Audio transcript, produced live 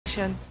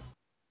connection.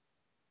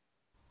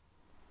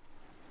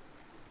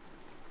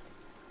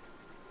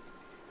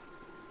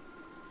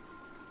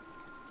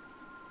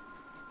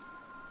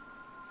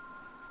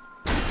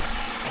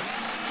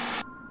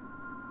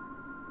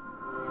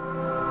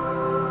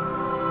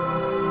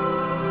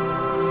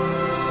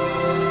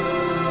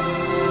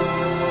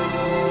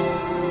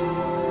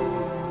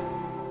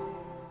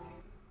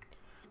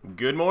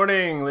 Good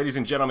morning, ladies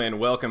and gentlemen.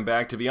 Welcome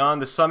back to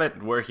Beyond the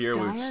Summit. We're here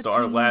with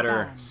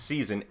Starladder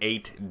Season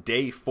 8,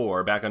 Day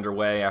 4, back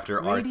underway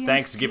after our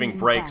Thanksgiving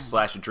break /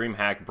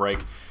 DreamHack break,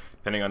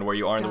 depending on where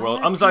you are in the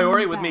world. I'm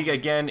Zyori. With me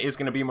again is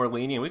going to be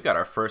Merlini, and we've got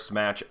our first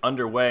match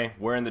underway.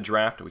 We're in the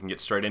draft. We can get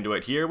straight into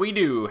it here. We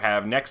do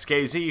have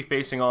Next.KZ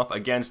facing off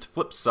against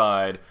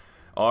Flipsid3.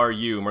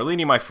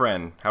 Merlini, my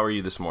friend, how are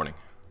you this morning?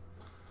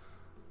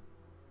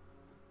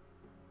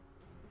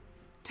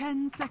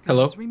 10 seconds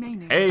Hello.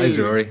 remaining. Hey, Hi,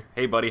 Zori.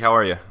 Hey, buddy, how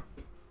are you?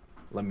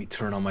 Let me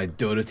turn on my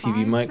Dota TV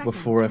 5 mic seconds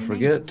before I remaining.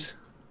 forget.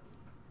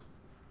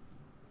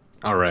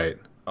 All right.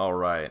 All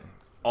right.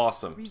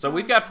 Awesome. So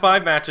we've got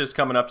 5 matches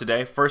coming up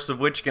today. First of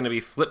which going to be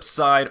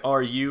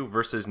Flipsid3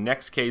 versus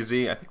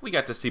Next.KZ. I think we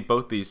got to see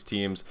both these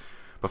teams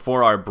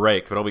before our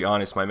break, but I'll be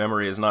honest, my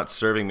memory is not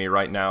serving me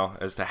right now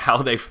as to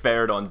how they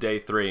fared on day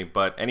 3.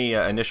 But any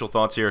initial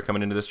thoughts here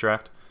coming into this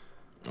draft?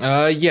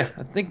 Yeah,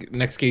 I think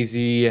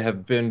Next.KZ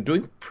have been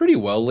doing pretty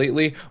well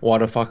lately.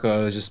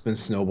 Wadafaka has just been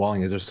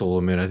snowballing as their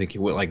solo mid. I think he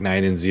went like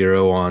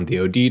 9-0 on the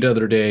OD the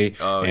other day,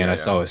 and I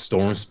saw a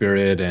Storm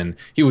Spirit, and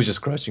he was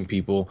just crushing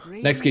people.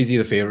 Next.KZ,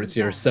 the favorites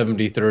here,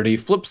 70-30.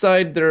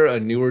 Flipside, they're a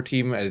newer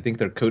team. I think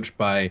they're coached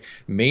by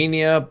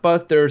Mania,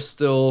 but they're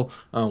still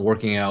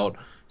working out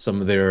some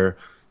of their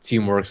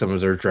teamwork, some of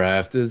their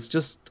draft. Is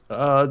just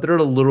they're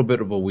a little bit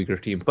of a weaker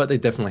team, but they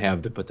definitely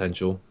have the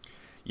potential.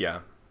 Yeah.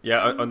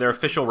 Yeah, on their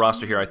official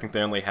roster here, I think they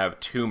only have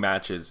 2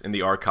 matches in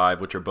the archive,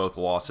 which are both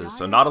losses.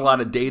 So not a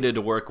lot of data to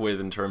work with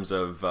in terms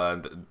of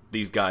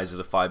these guys as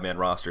a 5-man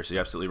roster. So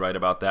you're absolutely right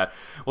about that.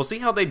 We'll see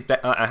how they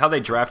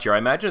draft here. I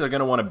imagine they're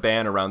going to want to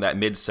ban around that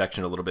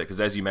mid-section a little bit,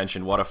 because as you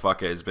mentioned,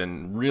 Wadafaka has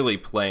been really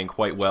playing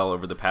quite well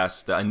over the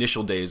past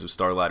initial days of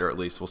Starladder, at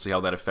least. We'll see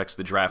how that affects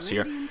the drafts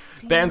here.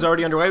 Ban's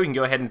already underway. We can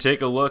go ahead and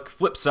take a look.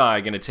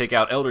 Flipside going to take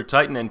out Elder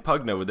Titan and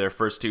Pugna with their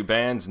first 2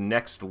 bans.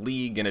 Next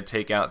League going to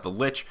take out the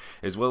Lich,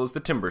 as well as the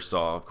Timbersaw.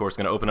 Of course,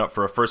 going to open up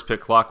for a first pick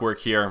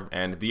Clockwork here,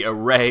 and the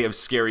array of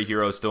scary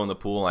heroes still in the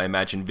pool. I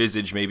imagine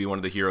Visage may be one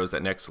of the heroes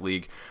that Next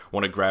League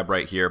want to grab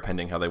right here,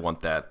 pending how they want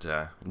that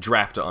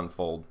draft to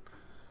unfold.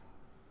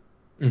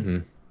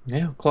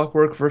 Yeah,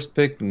 Clockwork first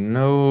pick,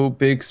 no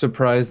big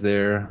surprise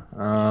there.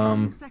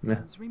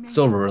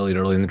 Still really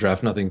early in the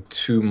draft, nothing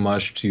too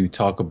much to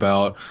talk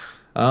about.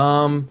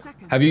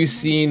 Have you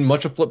seen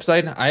much of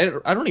Flipside?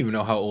 I don't even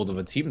know how old of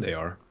a team they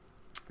are.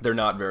 They're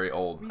not very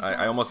old.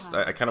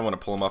 I kind of want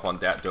to pull them up on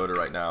Dat Dota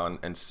right now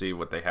and see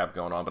what they have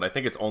going on, but I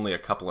think it's only a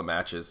couple of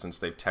matches since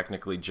they've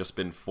technically just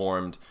been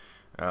formed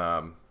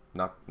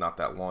not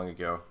that long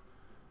ago.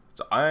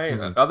 So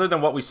other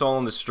than what we saw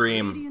on the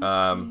stream,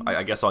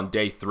 I guess on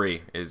day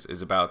 3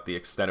 is about the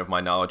extent of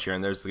my knowledge here,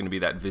 and there's going to be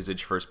that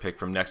Visage first pick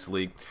from Next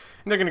League.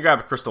 And they're going to grab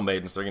a Crystal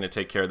Maiden, so they're going to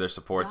take care of their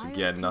supports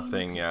again.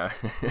 Nothing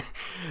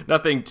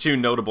nothing too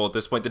notable at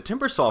this point. The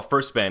Timbersaw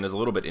first ban is a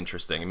little bit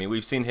interesting. I mean,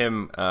 we've seen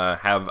him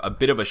have a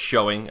bit of a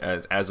showing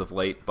as of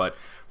late, but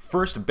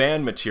first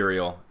ban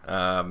material,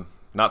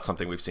 not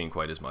something we've seen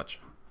quite as much.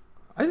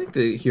 I think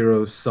the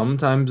hero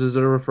sometimes is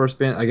a first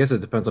ban. I guess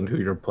it depends on who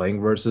you're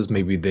playing versus.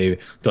 Maybe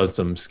they've done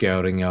some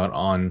scouting out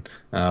on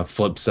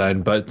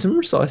Flipside, but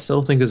Timbersaw I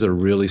still think is a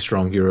really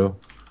strong hero.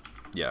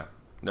 Yeah.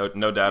 No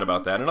doubt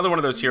about that. Another one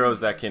of those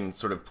heroes that can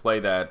sort of play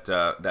that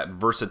that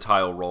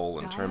versatile role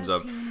in terms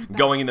of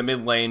going in the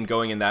mid lane,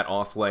 going in that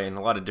off lane,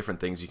 a lot of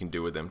different things you can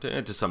do with him,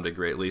 to some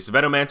degree at least.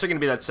 Venomancer going to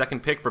be that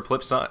second pick for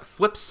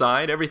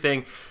Flipside.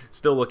 Everything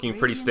still looking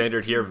pretty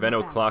standard here.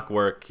 Veno,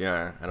 Clockwork,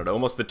 I don't know,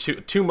 almost the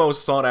two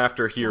most sought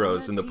after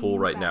heroes in the pool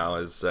right now,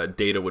 as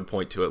data would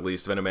point to at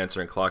least. Venomancer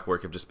and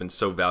Clockwork have just been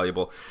so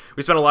valuable.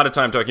 We spent a lot of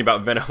time talking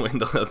about Veno in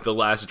the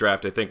last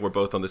draft. I think we're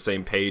both on the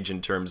same page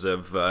in terms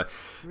of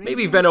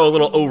maybe Veno a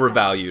little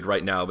overvalued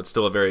right now, but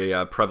still a very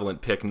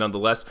prevalent pick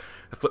nonetheless.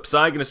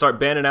 Flipside going to start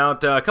banning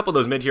out a couple of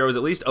those mid heroes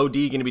at least. OD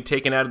going to be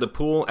taken out of the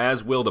pool,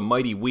 as will the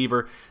Mighty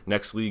Weaver.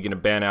 Next League going to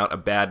ban out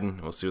Abaddon.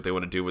 We'll see what they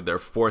want to do with their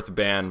 4th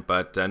ban,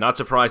 but not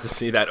surprised to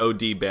see that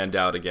OD banned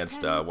out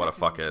against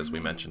Wadafaka, as we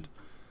mentioned.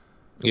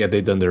 Yeah,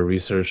 they've done their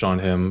research on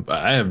him.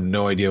 I have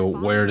no idea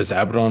where this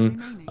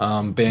Abaddon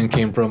ban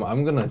came from.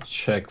 I'm gonna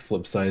check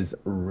Flipside's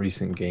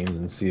recent games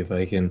and see if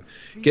I can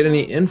get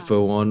any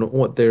info on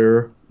what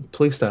their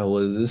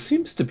playstyle is. It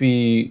seems to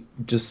be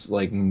just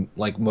like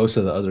most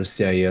of the other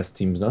CIS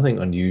teams, nothing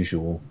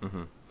unusual.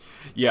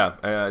 Yeah,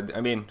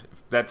 I mean,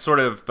 that sort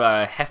of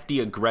hefty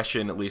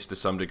aggression, at least to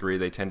some degree,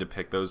 they tend to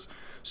pick those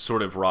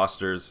sort of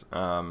rosters.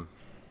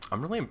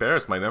 I'm really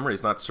embarrassed. My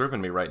memory's not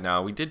serving me right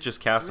now. We did just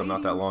cast them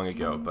not that long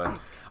ago, but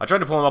I tried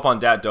to pull them up on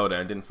Dat Dota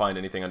and didn't find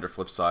anything under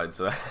Flipside,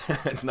 so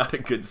it's not a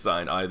good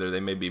sign either.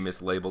 They may be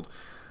mislabeled.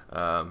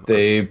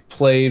 They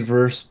played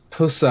versus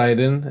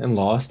Poseidon and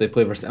lost. They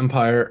played versus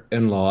Empire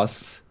and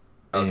lost.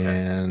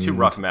 Okay. Two And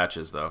rough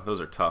matches though.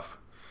 Those are tough.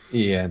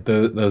 yeah,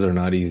 those are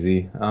not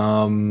easy.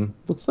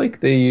 Looks like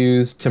they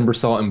use Timber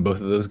Salt in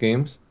both of those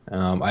games.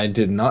 I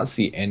did not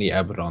see any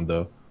Abaddon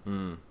though.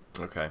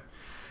 Okay.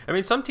 I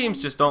mean, some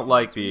teams just don't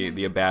like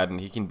the Abaddon.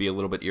 He can be a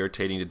little bit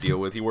irritating to deal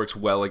with. He works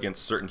well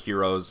against certain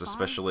heroes,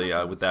 especially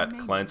with that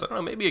cleanse. I don't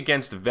know, maybe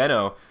against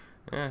Veno.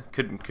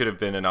 Could have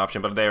been an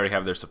option, but they already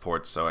have their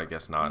supports, so I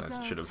guess not.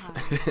 I should have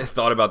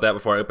thought about that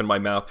before I opened my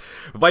mouth.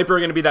 Viper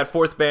going to be that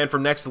fourth ban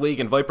from next league,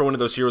 and Viper, one of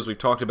those heroes we've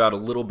talked about a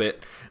little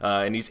bit,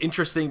 and he's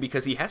interesting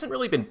because he hasn't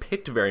really been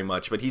picked very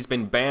much, but he's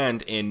been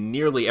banned in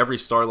nearly every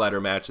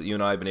Starladder match that you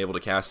and I have been able to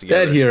cast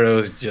together. That hero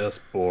is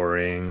just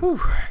boring. Whew.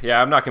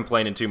 Yeah, I'm not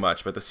complaining too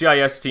much, but the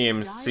CIS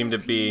teams seem to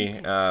be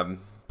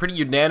pretty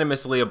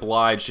unanimously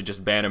obliged to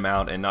just ban him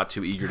out and not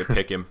too eager to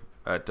pick him.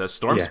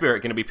 Storm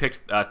Spirit going to be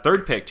picked,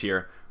 third picked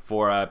here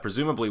for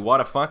presumably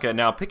Wadafaka.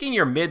 Now, picking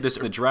your mid this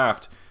in the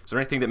draft, is there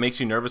anything that makes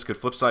you nervous? Could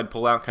Flipside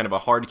pull out kind of a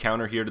hard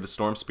counter here to the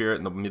Storm Spirit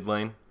in the mid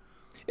lane?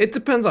 It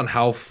depends on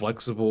how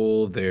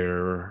flexible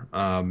their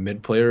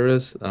mid player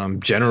is.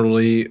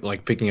 Generally,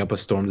 like picking up a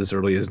Storm this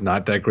early is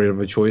not that great of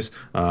a choice.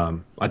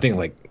 I think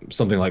like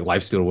something like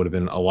Lifesteal would have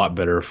been a lot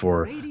better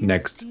for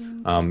Next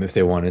if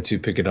they wanted to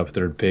pick it up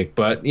third pick.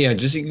 But yeah,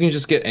 you can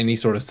just get any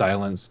sort of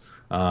silence.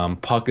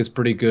 Puck is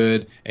pretty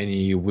good.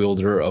 Any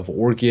wielder of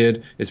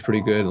Orchid is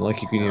pretty good.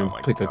 Like you can even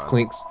pick a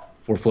Clinks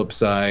for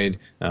Flipside.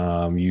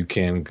 You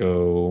can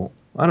go,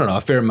 I don't know,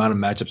 a fair amount of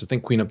matchups. I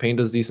think Queen of Pain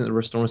does decent for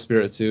Storm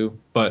Spirit too.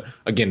 But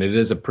again, it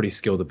is a pretty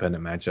skill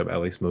dependent matchup. At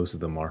least most of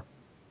them are.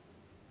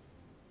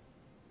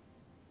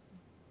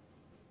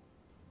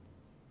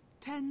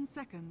 10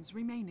 seconds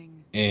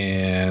remaining.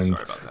 And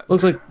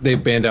looks like they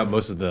banned out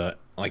most of the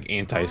like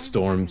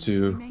anti-storm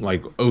too.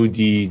 Like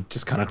OD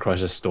just kind of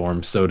crushes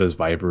storm, so does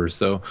Viper.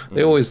 So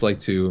they always like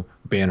to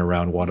ban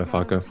around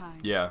Wadafaka.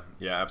 Yeah,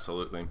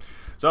 absolutely.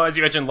 So as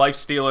you mentioned,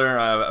 Lifestealer,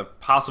 a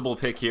possible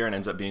pick here, and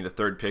ends up being the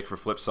third pick for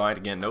Flipside.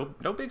 Again,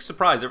 no big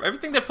surprise.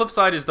 Everything that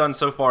Flipside has done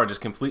so far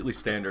just completely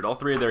standard. All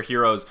three of their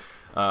heroes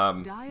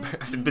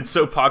have been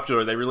so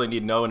popular, they really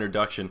need no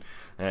introduction,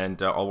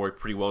 and all work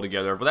pretty well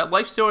together. For that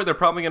Lifestealer, they're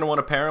probably going to want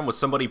to pair him with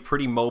somebody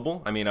pretty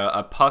mobile. I mean,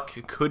 a Puck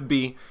could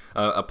be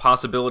a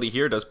possibility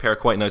here. It does pair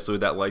quite nicely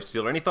with that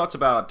Lifestealer. Any thoughts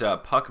about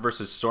Puck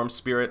versus Storm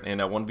Spirit in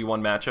a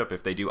 1v1 matchup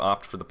if they do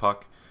opt for the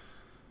Puck?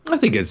 I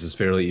think this is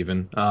fairly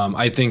even.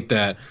 I think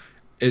that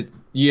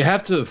you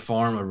have to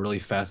farm a really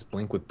fast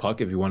blink with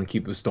Puck if you want to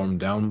keep the Storm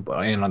down.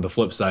 And on the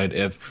flip side,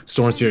 if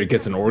Storm Spirit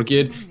gets an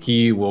Orchid,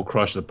 he will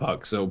crush the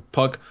Puck. So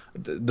Puck,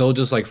 they'll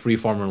just like free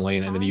farm in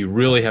lane, and then you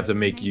really have to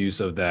make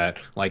use of that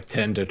like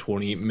 10 to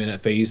 20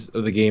 minute phase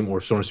of the game, or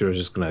Storm Spirit is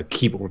just gonna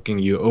keep working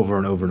you over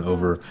and over and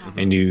over,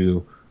 and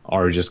you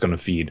are just gonna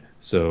feed.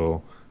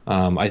 So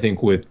I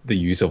think with the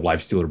use of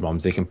Lifestealer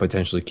bombs, they can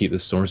potentially keep the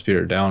Storm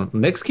Spirit down.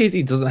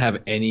 Next.KZ doesn't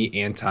have any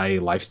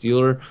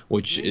anti-Lifestealer,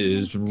 which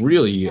is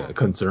really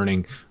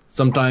concerning.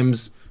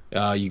 Sometimes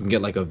you can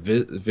get like a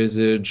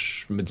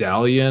Visage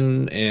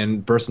Medallion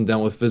and burst them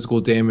down with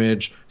physical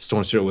damage.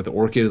 Storm Spirit with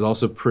Orchid is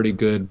also pretty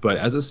good, but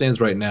as it stands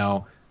right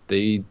now,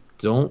 they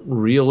don't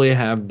really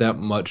have that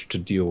much to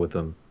deal with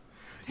them.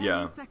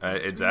 Yeah,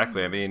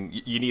 exactly. I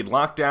mean, you need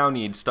lockdown,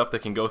 you need stuff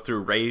that can go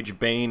through rage.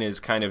 Bane is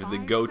kind of the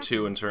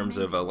go-to in terms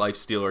of a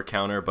Lifestealer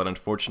counter, but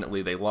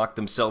unfortunately they locked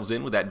themselves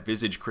in with that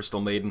Visage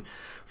Crystal Maiden,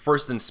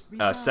 first and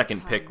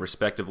second pick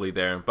respectively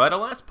there. But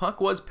alas,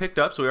 Puck was picked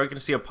up, so we are going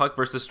to see a Puck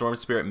versus Storm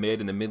Spirit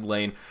mid in the mid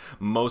lane,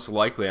 most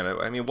likely. And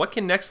I mean, what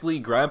can Next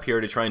League grab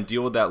here to try and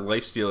deal with that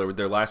Lifestealer with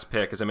their last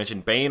pick? As I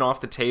mentioned, Bane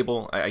off the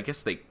table. I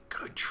guess they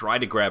could try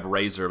to grab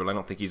Razor, but I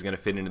don't think he's going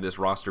to fit into this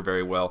roster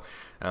very well.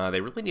 They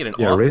really need an off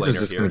laner Razor's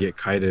just going to get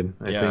kited,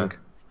 I think.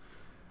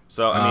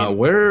 So, I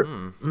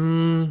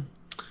mean...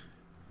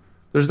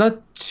 There's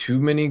not too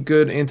many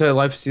good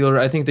anti-Lifestealer.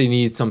 I think they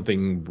need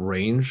something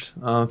ranged,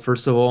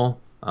 first of all.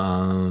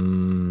 I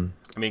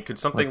mean, could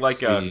something like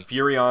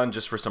Furion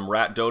just for some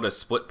Rat Dota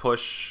split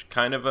push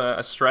kind of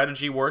a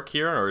strategy work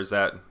here, or is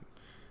that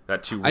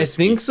too risky? I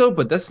think so,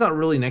 but that's not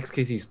really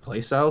Next.KZ's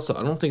playstyle, so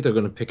I don't think they're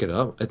going to pick it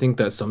up. I think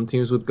that some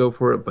teams would go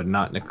for it, but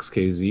not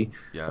Next.KZ.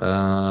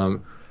 Yeah.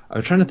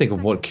 I'm trying to think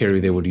of what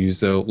carry they would use,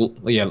 though. Well,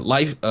 yeah,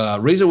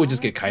 Razor would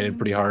just get kited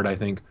pretty hard, I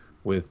think,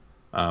 with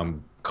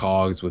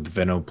Cogs, with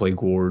Veno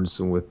Plague Wards,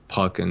 and with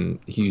Puck, and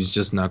he's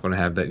just not going to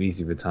have that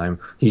easy of a time.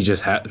 He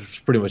just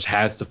pretty much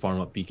has to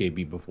farm up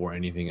BKB before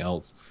anything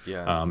else.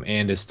 Yeah.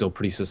 And is still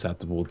pretty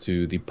susceptible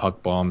to the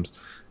Puck bombs.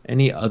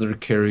 Any other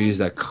carries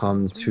that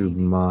come to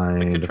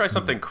mind? They could try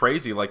something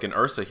crazy like an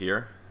Ursa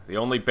here. The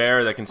only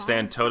bear that can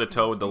stand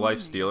toe-to-toe with the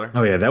Lifestealer.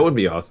 Oh yeah, that would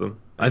be awesome.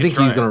 I think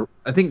he's gonna.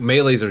 I think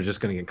melees are just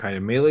gonna get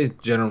kited. Melees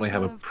generally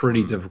have a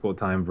pretty difficult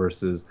time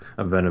versus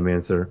a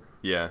Venomancer.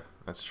 Yeah,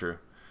 that's true.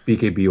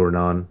 BKB or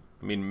non.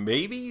 I mean,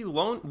 maybe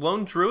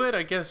Lone Druid.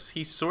 I guess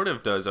he sort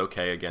of does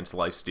okay against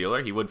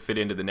Lifestealer. He would fit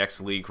into the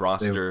Next League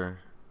roster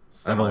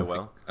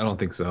semi-well. I don't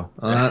think so.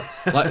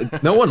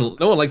 No one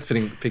likes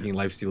picking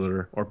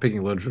Lifestealer or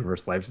picking Lone Druid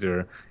versus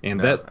Lifestealer,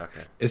 and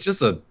it's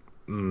just a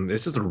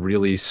it's just a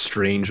really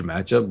strange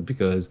matchup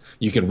because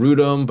you can root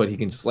him, but he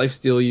can just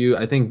lifesteal you.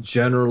 I think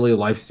generally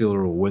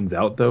lifestealer wins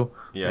out though,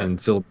 Yeah. and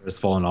Silver's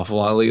fallen off a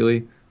lot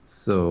lately. Oh, the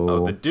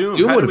So Doom.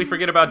 Doom How would did we have,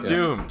 forget about yeah,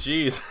 Doom?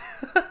 Jeez.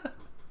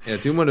 yeah,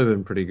 Doom would have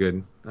been pretty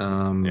good.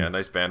 Yeah,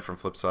 nice ban from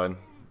Flipside.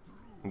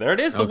 There it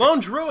is, the Lone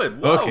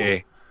Druid. Whoa.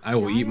 Okay, I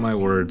will eat my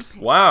words.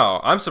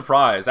 Wow, I'm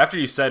surprised. After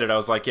you said it, I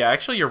was like, yeah,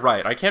 actually, you're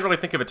right. I can't really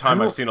think of a time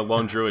I I've don't- seen a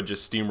Lone Druid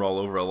just steamroll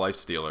over a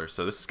Lifestealer,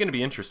 so this is going to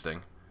be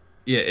interesting.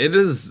 Yeah, it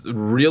is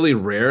really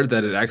rare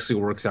that it actually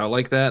works out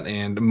like that,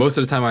 and most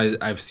of the time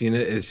I've seen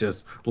it, it's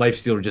just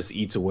Lifestealer just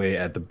eats away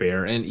at the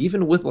bear, and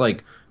even with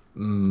like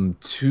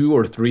 2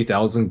 or 3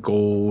 thousand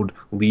gold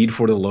lead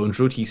for the Lone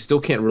Druid, he still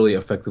can't really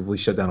effectively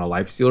shut down a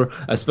Lifestealer,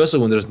 especially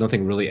when there's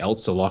nothing really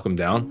else to lock him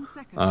down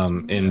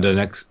in the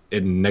next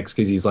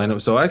KZ's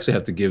lineup. So I actually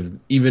have to give,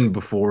 even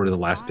before the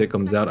last pick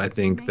comes out, I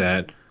think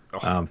that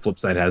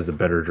Flipside has the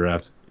better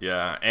draft.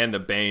 Yeah, and the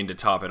Bane to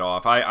top it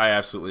off. I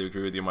absolutely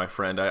agree with you, my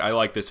friend. I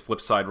like this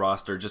Flipside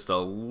roster just a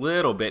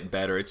little bit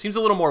better. It seems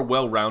a little more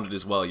well-rounded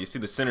as well. You see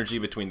the synergy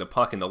between the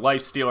Puck and the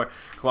Lifestealer.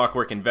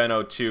 Clockwork and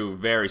Veno, two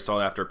very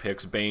sought-after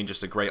picks. Bane,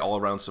 just a great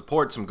all-around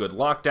support, some good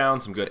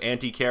lockdown, some good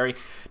anti-carry.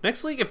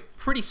 Next league have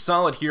pretty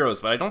solid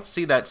heroes, but I don't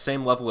see that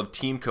same level of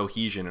team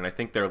cohesion, and I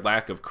think their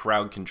lack of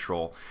crowd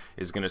control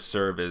is going to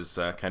serve as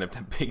kind of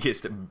the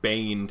biggest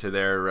bane to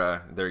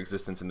their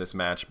existence in this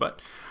match. But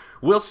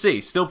we'll see.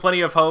 Still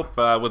plenty of hope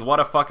with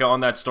Wadafaka on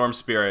that Storm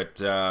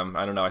Spirit.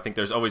 I don't know. I think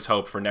there's always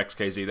hope for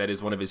Next.KZ. That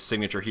is one of his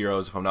signature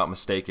heroes, if I'm not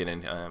mistaken.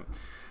 And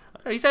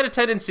he's had a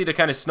tendency to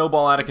kind of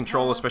snowball out of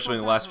control, especially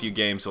in the last few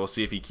games. So we'll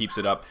see if he keeps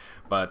it up.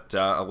 But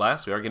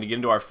alas, we are going to get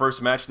into our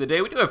first match of the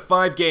day. We do have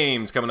 5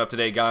 games coming up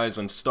today, guys,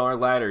 on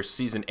Starladder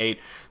Season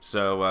 8.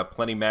 So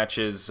plenty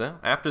matches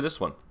after this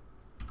one.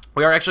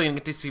 We are actually going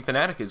to get to see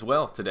Fnatic as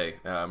well today,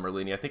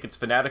 Merlini. I think it's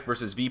Fnatic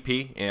versus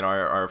VP in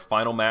our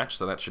final match,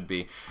 so that should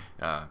be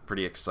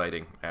pretty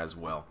exciting as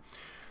well.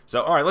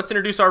 So, all right, let's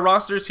introduce our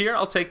rosters here.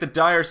 I'll take the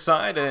Dire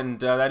side, and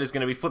that is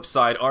going to be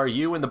Flipside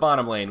RU in the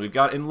bottom lane. We've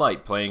got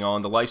Enlight playing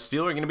on the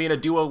Lifestealer. We're going to be in a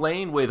duo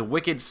lane with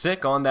Wicked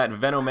Sick on that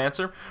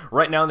Venomancer.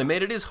 Right now in the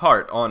mid, it is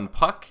Heart on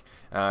Puck.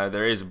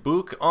 There is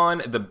Book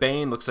on the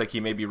Bane. Looks like he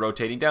may be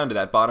rotating down to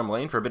that bottom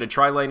lane for a bit of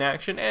tri-lane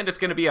action, and it's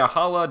going to be a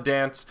Hala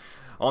Dance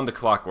on the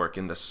Clockwork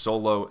in the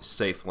solo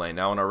safe lane.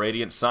 Now on our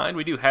Radiant side,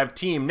 we do have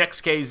Team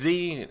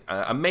Next.KZ,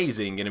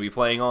 amazing, going to be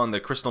playing on the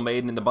Crystal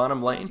Maiden in the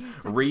bottom lane.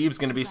 Reeves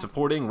going to be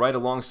supporting right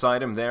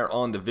alongside him there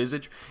on the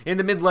Visage. In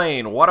the mid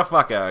lane,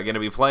 Wadafaka going to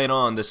be playing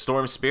on the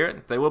Storm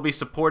Spirit. They will be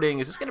supporting,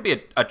 is this going to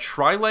be a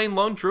tri-lane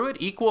Lone Druid?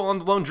 Equal on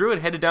the Lone Druid,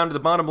 headed down to the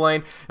bottom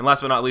lane. And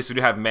last but not least, we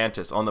do have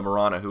Mantis on the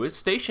Mirana, who is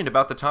stationed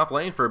about the top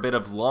lane for a bit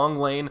of long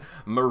lane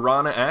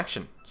Mirana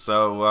action.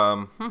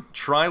 So,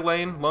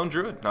 tri-lane Lone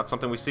Druid, not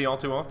something we see all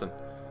too often.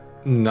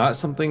 Not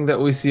something that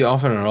we see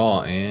often at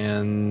all,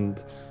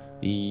 and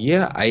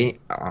yeah, I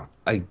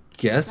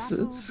guess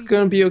it's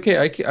gonna be okay.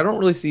 I don't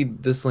really see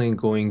this lane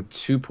going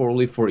too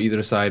poorly for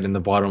either side in the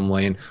bottom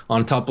lane.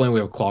 On top lane, we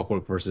have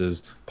Clockwork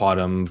versus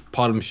Potom.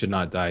 Potom should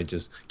not die.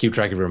 Just keep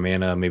track of your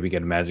mana, maybe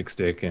get a magic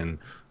stick, and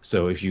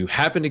so if you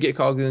happen to get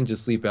cogged in,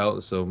 just sleep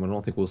out. So I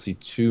don't think we'll see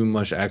too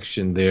much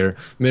action there.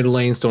 Mid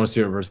lane, Storm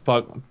Spirit versus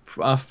Puck.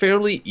 A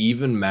fairly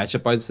even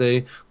matchup, I'd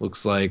say.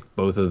 Looks like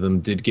both of them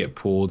did get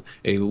pulled.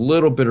 A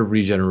little bit of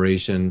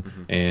regeneration,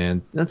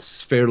 and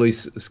that's fairly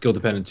skill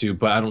dependent too,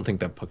 but I don't think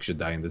that Puck should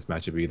die in this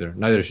matchup either.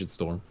 Neither should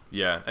Storm.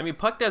 Yeah, I mean,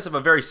 Puck does have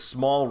a very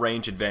small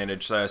range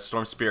advantage.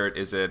 Storm Spirit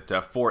is at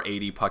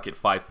 480, Puck at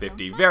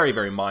 550. Very,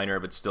 very minor,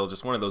 but still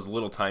just one of those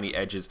little tiny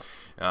edges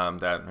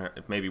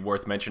that may be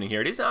worth mentioning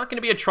here. It is not going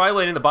to be a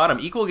tri-lane in the bottom.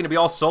 Equal going to be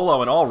all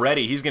solo, and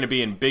already he's going to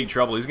be in big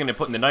trouble. He's going to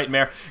put in the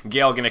Nightmare.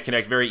 Gale going to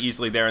connect very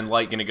easily there, and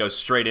Light going to go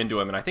straight into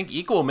him. And I think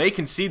Equal may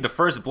concede the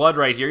first blood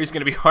right here. He's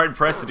going to be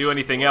hard-pressed to do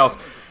anything else.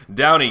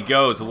 Down he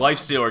goes.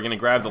 Lifestealer going to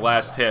grab the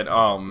last hit.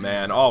 Oh,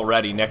 man.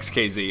 Already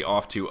Next.KZ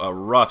off to a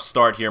rough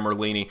start here,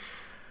 Merlini.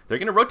 They're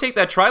going to rotate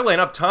that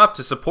tri-lane up top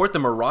to support the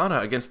Mirana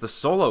against the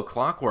solo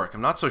Clockwork. I'm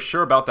not so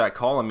sure about that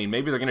call. I mean,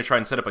 maybe they're going to try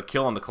and set up a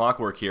kill on the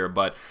Clockwork here,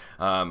 but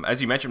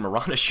as you mentioned,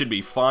 Mirana should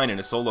be fine in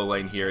a solo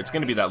lane here. It's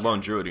going to be that Lone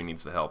Druid who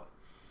needs the help.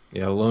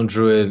 Yeah, Lone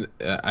Druid,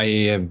 I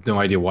have no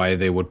idea why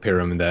they would pair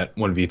him in that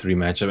 1v3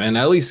 matchup, and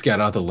at least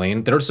scout out the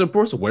lane. Their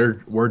supports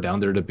were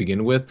down there to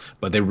begin with,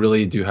 but they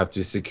really do have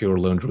to secure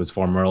Lone Druid's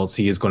farm, or else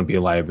he is going to be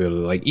a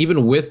liability. Like,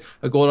 even with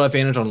a gold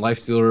advantage on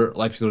Lifestealer,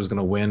 Lifestealer is going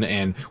to win,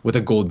 and with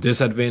a gold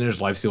disadvantage,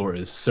 Lifestealer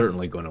is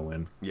certainly going to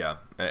win. Yeah,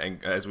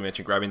 and as we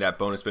mentioned, grabbing that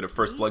bonus bit of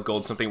First Blood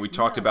Gold, something we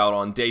talked about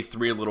on day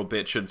 3 a little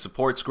bit. Should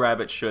supports grab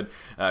it, should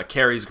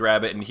carries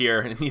grab it, and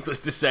here, needless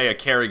to say, a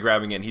carry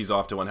grabbing it, and he's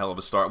off to one hell of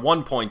a start.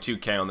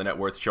 1.2k on the net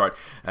worth chart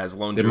as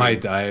Lone Druid. They might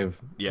dive.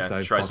 Yeah,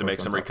 tries to make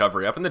some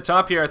recovery. Up in the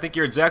top here, I think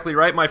you're exactly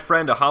right, my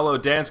friend. A Hollow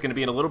Dance going to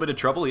be in a little bit of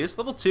trouble. He is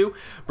level 2,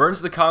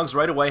 burns the cogs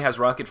right away, has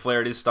Rocket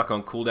Flare. It is stuck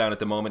on cooldown at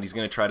the moment. He's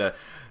going to try to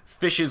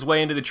fish his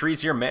way into the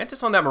trees here.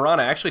 Mantis on that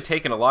Mirana actually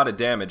taking a lot of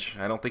damage.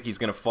 I don't think he's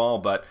going to fall,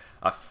 but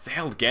a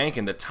failed gank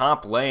in the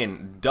top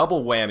lane.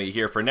 Double whammy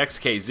here for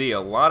Next.KZ. A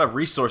lot of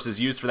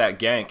resources used for that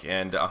gank,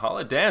 and a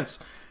Hollow Dance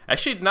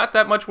Actually, not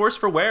that much worse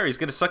for Ware. He's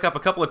going to suck up a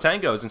couple of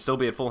tangos and still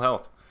be at full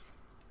health.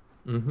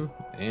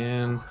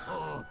 And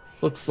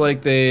looks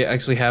like they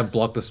actually have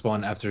blocked the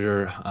spawn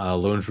after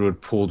Lone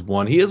Druid pulled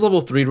one. He is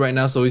level 3 right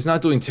now, so he's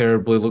not doing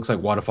terribly. Looks like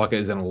Wadafaka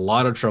is in a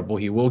lot of trouble.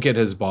 He will get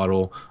his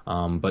bottle,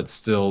 but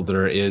still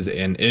there is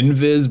an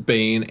Invis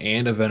Bane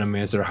and a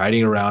Venomancer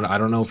hiding around. I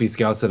don't know if he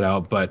scouts it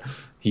out, but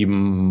he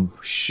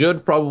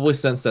should probably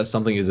sense that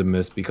something is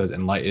amiss because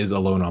Enlight is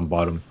alone on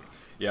bottom.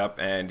 Yep,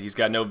 and he's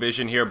got no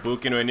vision here.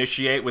 Boot going to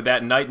initiate with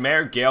that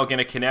Nightmare. Gale going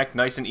to connect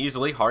nice and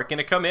easily. Heart going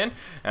to come in.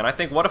 And I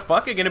think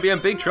Wadafaka going to be in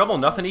big trouble.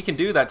 Nothing he can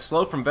do. That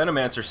slow from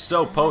Venomancer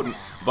so potent.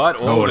 But,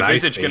 the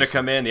nice Visage going to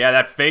come in. Yeah,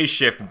 that phase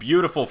shift.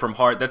 Beautiful from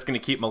Heart. That's going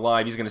to keep him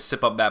alive. He's going to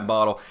sip up that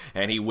bottle.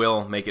 And he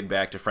will make it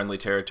back to friendly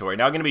territory.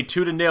 Now going to be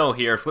 2-0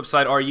 here.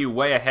 Flipside RU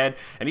way ahead.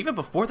 And even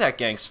before that,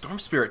 gang, Storm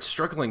Spirit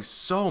struggling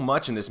so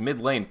much in this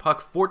mid lane.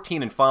 Puck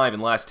 14-5 in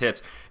last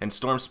hits. And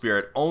Storm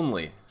Spirit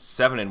only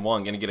 7-1.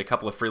 Going to get a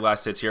couple of free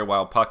last hits here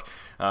while Puck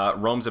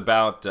roams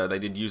about. They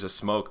did use a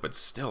smoke, but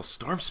still,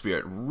 Storm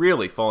Spirit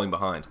really falling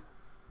behind.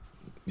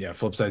 Yeah,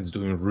 Flipside's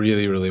doing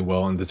really, really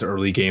well in this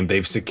early game.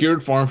 They've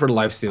secured farm for the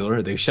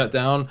Lifestealer. They've shut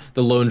down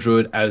the Lone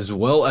Druid as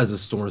well as the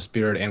Storm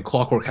Spirit, and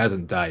Clockwork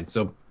hasn't died.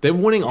 So they're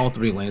winning all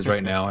 3 lanes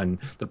right now, and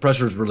the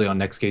pressure is really on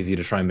Next.KZ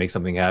to try and make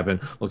something happen.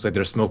 Looks like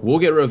their smoke will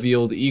get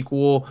revealed.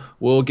 Equal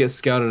will get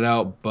scouted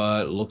out,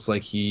 but looks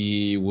like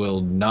he will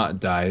not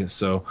die.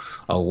 So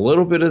a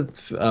little bit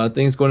of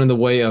things going in the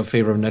way of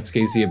favor of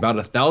Next.KZ. About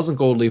 1,000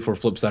 gold lead for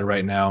Flipside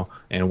right now,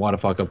 and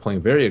Wadafaka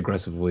playing very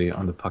aggressively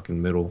on the puck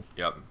in middle.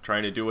 Yep,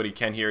 trying to do what he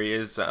can here. He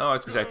is, I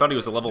was gonna say, I thought he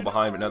was a level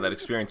behind, but no, that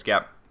experience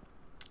gap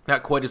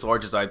not quite as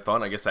large as I'd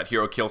thought. I guess that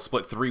hero kill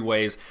split 3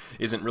 ways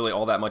isn't really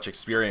all that much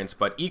experience,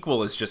 but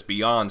Equal is just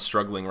beyond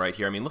struggling right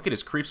here. I mean, look at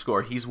his creep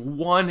score. He's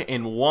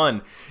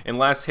 1-1 in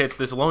last hits.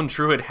 This Lone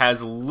Druid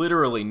has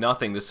literally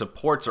nothing. The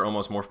supports are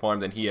almost more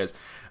farmed than he is.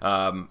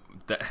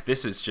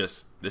 This is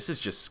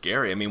just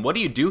scary. I mean, what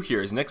do you do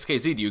here? Is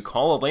Next.KZ, do you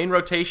call a lane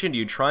rotation? Do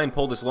you try and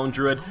pull this Lone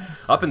Druid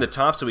up in the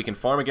top so he can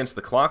farm against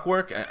the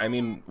Clockwork? I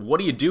mean, what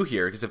do you do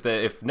here? Because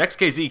if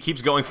Next.KZ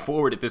keeps going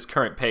forward at this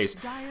current pace,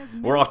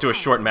 we're off to a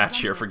short match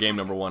here for game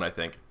number 1, I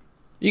think.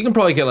 You can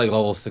probably get like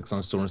level 6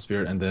 on Storm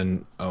Spirit, and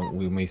then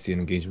we may see an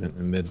engagement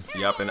in mid.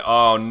 Yep, and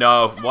oh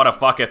no,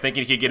 Wadafaka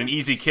thinking he could get an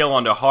easy kill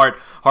onto Heart.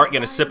 Heart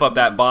gonna sip up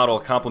that bottle,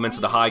 compliments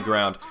of the high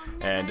ground,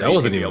 and that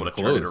wasn't even able to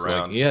close. turn it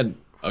around. Like, he had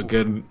a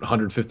good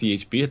 150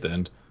 HP at the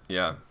end.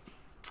 Yeah,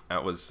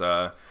 that was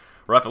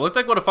rough. It looked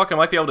like Wadafaka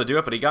might be able to do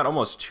it, but he got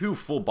almost 2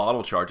 full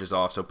bottle charges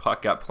off, so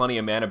Puck got plenty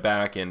of mana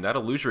back, and that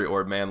Illusory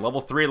Orb, man,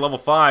 level 3, level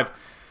 5,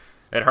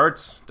 it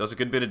hurts. Does a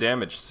good bit of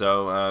damage,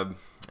 so I'm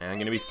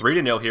going to be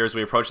 3-0 here as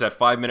we approach that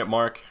 5-minute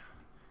mark.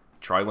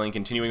 Tri-lane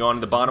continuing on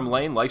in the bottom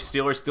lane.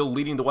 Lifestealer still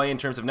leading the way in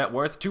terms of net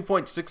worth.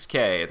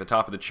 2.6k at the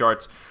top of the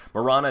charts.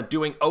 Marana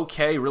doing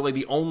okay. Really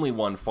the only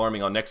one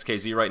farming on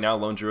Next.KZ right now.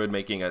 Lone Druid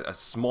making a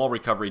small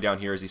recovery down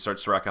here as he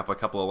starts to rack up a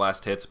couple of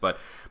last hits. But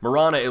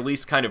Marana at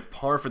least kind of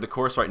par for the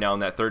course right now in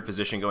that 3rd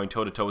position, going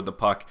toe-to-toe with the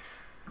puck.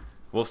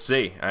 We'll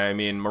see. I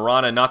mean,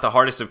 Marana, not the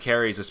hardest of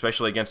carries,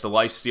 especially against a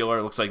Lifestealer.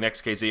 It looks like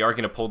Next.KZ are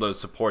going to pull those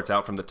supports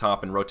out from the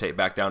top and rotate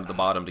back down to the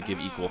bottom to give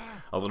Equal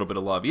a little bit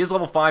of love. He is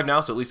level 5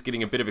 now, so at least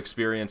getting a bit of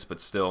experience, but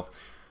still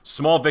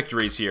small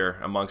victories here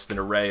amongst an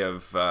array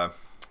of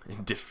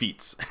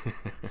defeats.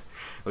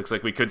 Looks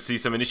like we could see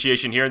some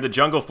initiation here in the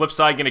jungle.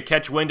 Flipside going to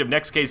catch wind of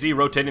Next.KZ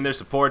rotating their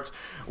supports.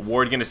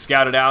 Ward going to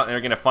scout it out, and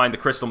they're going to find the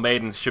Crystal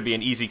Maiden. Should be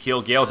an easy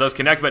kill. Gale does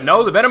connect, but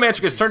no, the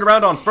Venomancer gets turned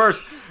around on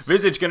first.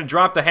 Visage going to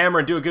drop the hammer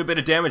and do a good bit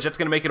of damage. That's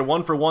going to make it a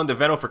 1-for-1. The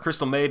Veno for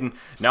Crystal Maiden.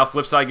 Now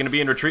Flipside going to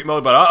be in retreat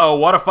mode, but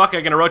Wadafaka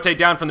going to rotate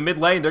down from the mid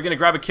lane. They're going to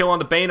grab a kill on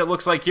the Bane, it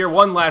looks like here.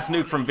 One last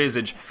nuke from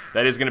Visage.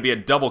 That is going to be a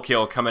double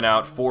kill coming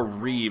out for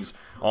Reeves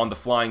on the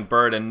Flying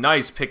Bird. A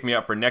nice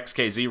pick-me-up for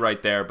Next.KZ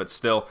right there, but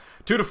still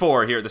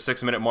 2-4 here at the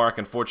 6-minute mark.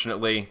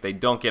 Unfortunately, they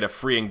don't get a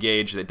free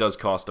engage. That does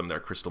cost them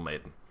their Crystal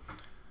Maiden.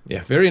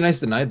 Yeah, very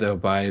nice denied though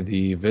by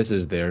the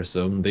Visage there.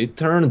 So they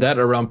turned that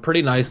around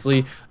pretty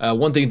nicely.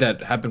 One thing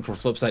that happened for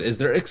Flipside is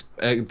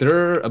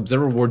their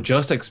Observer Ward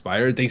just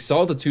expired. They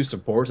saw the 2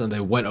 supports and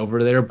they went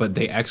over there, but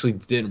they actually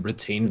didn't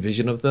retain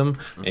vision of them.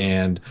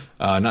 And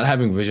not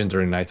having vision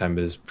during nighttime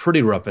is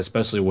pretty rough,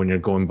 especially when you're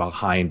going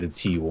behind the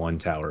T1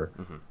 tower.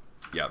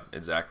 Yeah,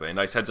 exactly. A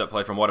nice heads-up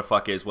play from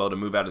Wadafaka as well to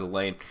move out of the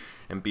lane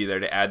and be there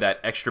to add that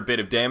extra bit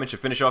of damage to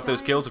finish off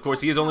those kills. Of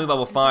course, he is only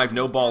level 5,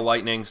 no ball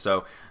lightning,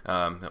 so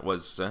it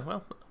was,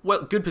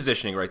 well, good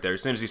positioning right there.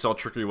 As soon as he saw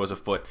Trickery was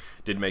afoot,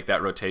 did make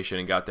that rotation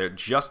and got there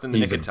just in the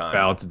nick of time. He's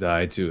about to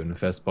die to an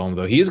Infest Bomb,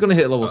 though. He is going to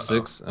hit level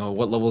 6.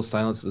 What level is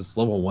Silence? Is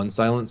level 1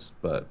 Silence,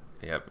 but...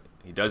 Yep.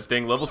 He does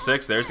ding level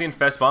 6. There's the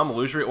Infest Bomb.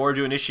 Illusory Orb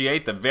to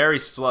initiate. The very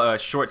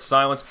short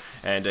silence.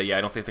 And yeah,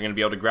 I don't think they're going to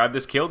be able to grab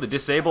this kill. The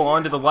Disable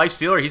onto the Life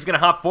Stealer. He's going to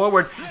hop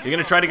forward. You're going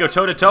to try to go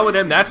toe-to-toe with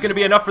him. That's going to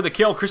be enough for the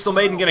kill. Crystal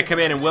Maiden going to come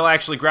in and will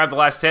actually grab the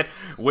last hit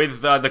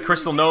with the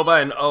Crystal Nova.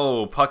 And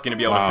oh, Puck going to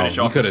be able to finish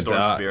off the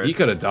Storm Spirit. He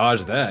could have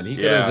dodged that. He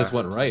could have just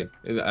went right.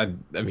 I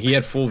mean, he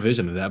had full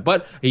vision of that.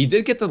 But he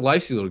did get the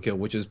Life Stealer kill,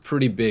 which is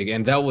pretty big.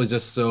 And that was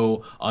just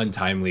so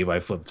untimely by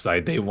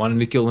Flipside. They wanted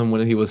to kill him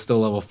when he was still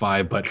level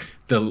 5, but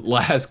the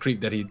last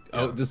creep that he...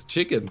 Oh, this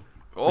chicken.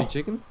 Oh.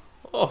 Chicken?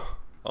 Oh,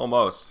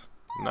 almost.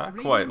 Not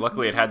quite.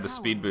 Luckily, it had the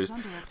speed boost.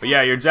 But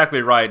yeah, you're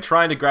exactly right.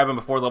 Trying to grab him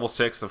before level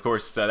 6, of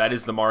course, that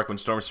is the mark when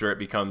Storm Spirit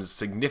becomes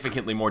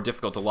significantly more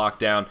difficult to lock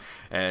down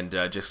and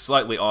just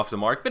slightly off the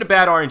mark. Bit of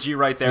bad RNG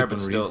right there,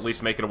 but still at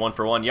least make it a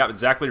 1-for-1. Yep,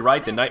 exactly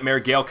right. The Nightmare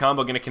Gale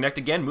combo going to connect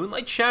again.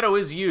 Moonlight Shadow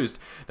is used.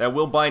 That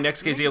will buy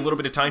Next.KZ a little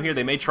bit of time here.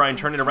 They may try and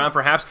turn it around,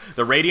 perhaps.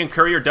 The Radiant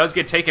Courier does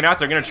get taken out.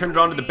 They're going to turn it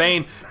onto the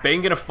Bane.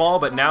 Bane going to fall,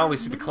 but now we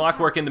see the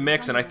Clockwork in the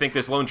mix, and I think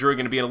this Lone Druid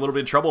going to be in a little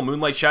bit of trouble.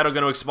 Moonlight Shadow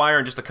going to expire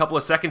in just a couple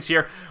of seconds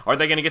here. Are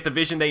they going to get the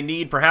vision they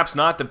need? Perhaps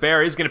not. The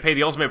Bear is going to pay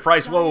the ultimate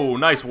price. Whoa,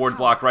 nice ward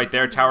block right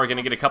there. Tower going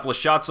to get a couple of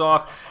shots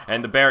off,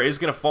 and the Bear is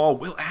going to fall.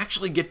 Will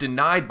actually get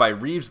denied by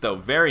Reeves, though.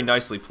 Very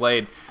nicely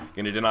played.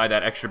 Going to deny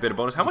that extra bit of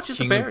bonus. How much is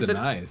the Bear?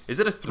 Is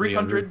it a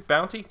 300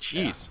 bounty?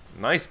 Jeez.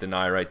 Yeah. Nice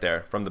deny right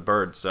there from the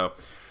bird. So,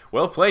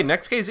 well played.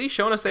 Next.KZ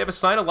showing us they have a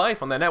sign of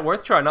life on that net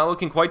worth chart. Not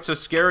looking quite so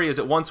scary as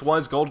it once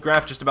was. Gold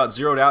graph just about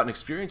zeroed out, and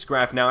experience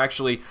graph now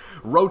actually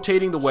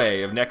rotating the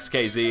way of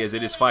Next.KZ as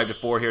it is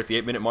 5-4 here at the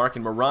 8-minute mark,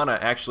 and Mirana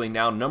actually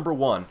now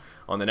 #1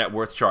 on the net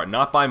worth chart.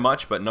 Not by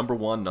much, but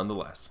 #1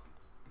 nonetheless.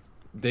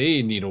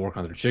 They need to work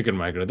on their chicken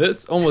micro.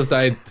 This almost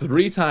died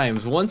 3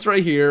 times. Once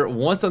right here,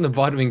 once on the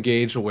bottom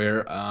engage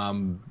where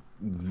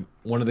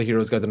one of the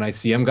heroes got denied,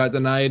 CM got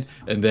denied,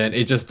 and then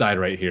it just died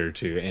right here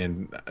too.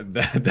 And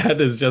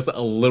that is just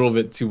a little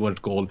bit too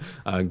much gold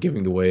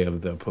giving the way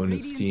of the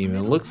opponent's team.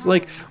 And it looks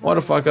like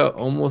Wadafaka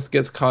almost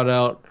gets caught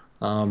out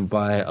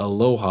by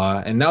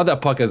Aloha, and now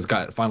that Puck has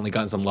finally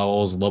gotten some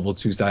levels, level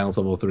 2 silence,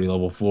 level 3,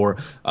 level 4,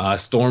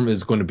 Storm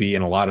is going to be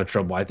in a lot of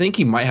trouble. I think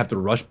he might have to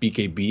rush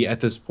BKB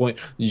at this point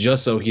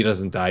just so he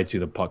doesn't die to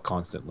the Puck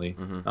constantly.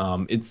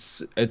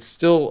 It's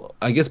still,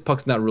 I guess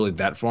Puck's not really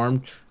that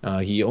farmed.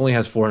 He only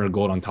has 400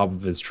 gold on top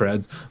of his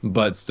treads,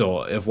 but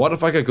still, if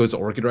Wadafaka goes to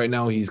Orchid right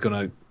now, it's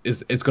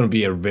gonna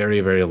be a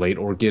very, very late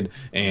Orchid,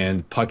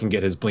 and Puck can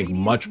get his blink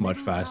much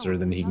faster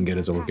than he can get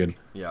his Orchid.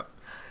 Yep.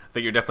 I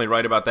think you're definitely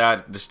right about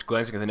that. Just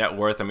glancing at the net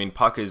worth, I mean,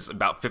 Puck is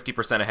about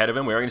 50% ahead of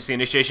him. We are going to see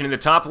initiation in the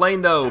top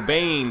lane, though.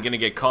 Bane going to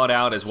get caught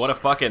out as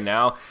Wadafaka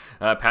now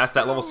past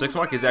that level 6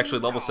 mark. He's actually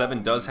level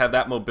 7, does have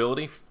that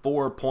mobility.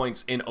 4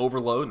 points in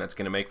overload. That's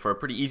going to make for a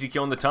pretty easy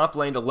kill in the top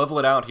lane to level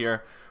it out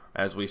here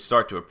as we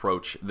start to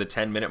approach the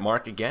 10-minute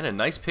mark again. A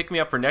nice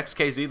pick-me-up for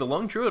Next.KZ. The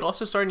Lone Druid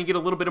also starting to get a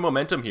little bit of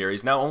momentum here.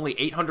 He's now only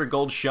 800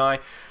 gold shy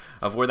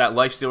of where that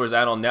Life Stealer is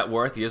at on net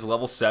worth. He is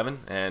level 7,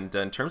 and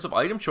in terms of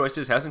item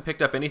choices, hasn't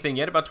picked up anything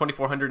yet, about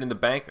 2,400 in the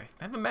bank.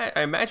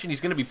 I imagine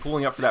he's going to be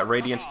pulling up for that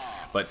Radiance,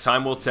 but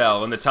time will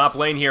tell. In the top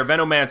lane here,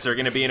 Venomancer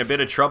going to be in a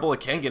bit of trouble.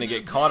 Again, going to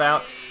get caught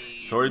out.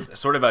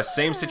 Sort of a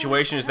same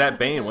situation as that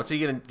Bane. Once he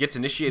gets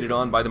initiated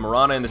on by the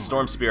Mirana and the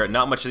Storm Spirit,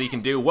 not much that he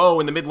can do. Whoa,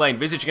 in the mid lane,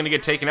 Visage going to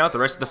get taken out. The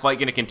rest of the fight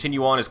going to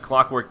continue on as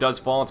Clockwork does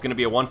fall. It's going to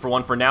be a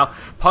 1-for-1 for now.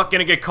 Puck going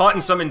to get caught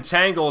in some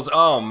entangles.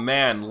 Oh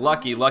man,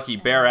 lucky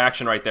Bear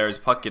action right there as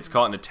Puck gets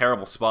caught in a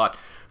terrible spot.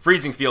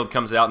 Freezing Field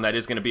comes out, and that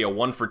is going to be a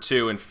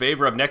 1-for-2 in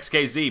favor of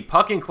Next.KZ.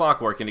 Puck and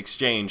Clockwork in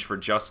exchange for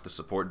just the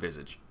support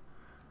Visage.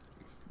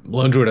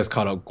 Lone Druid has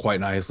caught up quite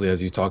nicely,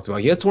 as you talked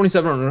about. He has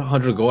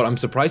 2,700 gold. I'm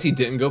surprised he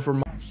didn't go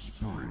for...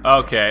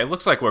 Okay, it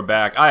looks like we're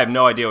back. I have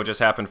no idea what just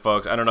happened,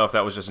 folks. I don't know if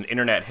that was just an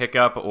internet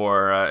hiccup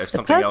or if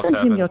something else happened. The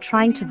person whom you're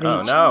trying to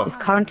reach is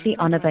currently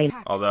unavailable.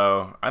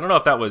 Although, I don't know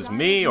if that was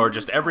me or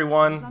just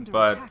everyone,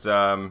 but,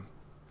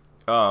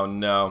 oh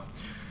no.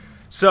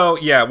 So,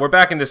 yeah, we're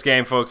back in this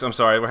game, folks. I'm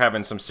sorry, we're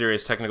having some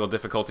serious technical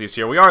difficulties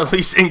here. We are at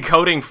least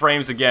encoding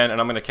frames again,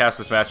 and I'm going to cast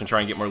this match and try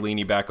and get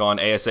Merlini back on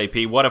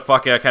ASAP.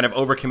 Wadafaka kind of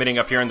overcommitting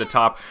up here in the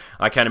top.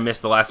 I kind of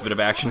missed the last bit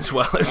of action as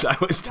well as I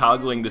was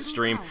toggling the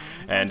stream.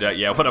 And,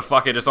 yeah,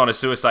 Wadafaka just on a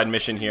suicide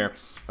mission here.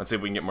 Let's see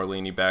if we can get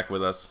Merlini back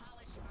with us.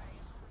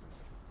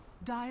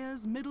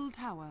 Dire's middle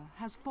tower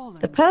has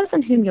fallen. The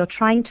person whom you're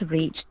trying to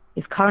reach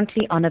is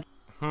currently unavailable.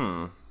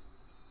 Alright,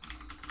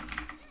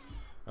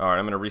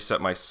 I'm going to reset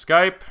my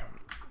Skype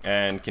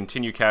and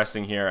continue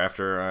casting here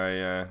after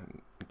I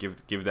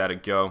give that a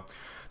go.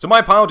 So my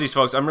apologies,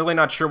 folks. I'm really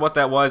not sure what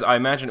that was. I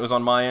imagine it was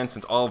on my end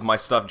since all of my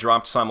stuff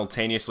dropped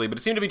simultaneously, but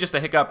it seemed to be just a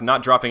hiccup,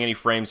 not dropping any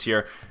frames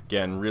here.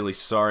 Again, really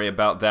sorry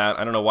about that.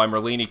 I don't know why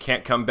Merlini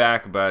can't come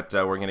back, but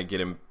we're going to get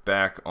him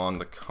back on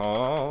the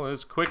call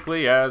as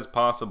quickly as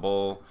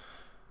possible.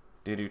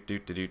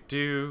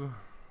 Do-do-do-do-do-do.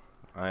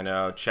 I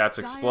know, chat's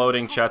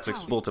exploding. Chat's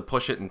exploding to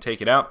push it and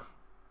take it out.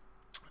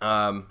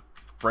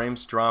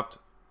 Frames dropped.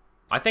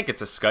 I think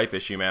it's a Skype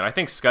issue, man. I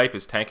think Skype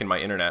is tanking my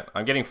internet.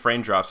 I'm getting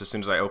frame drops as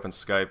soon as I open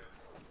Skype.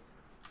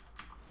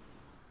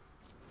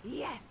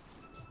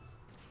 Yes.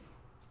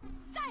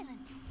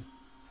 Silence.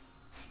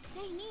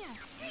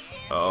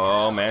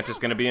 Oh, Mantis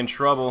gonna be in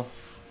trouble.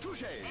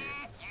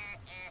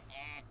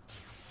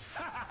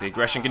 The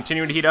aggression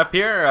continuing to heat up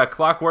here.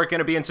 Clockwork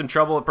gonna be in some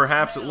trouble,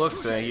 perhaps it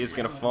looks. He is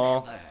gonna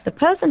fall. The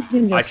person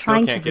whom you're I still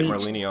trying can't to get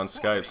reach. Merlini on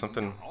Skype.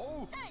 Something...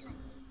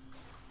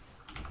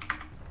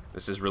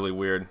 This is really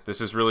weird. This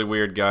is really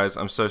weird, guys.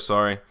 I'm so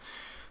sorry.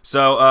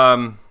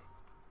 So,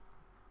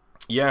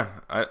 yeah,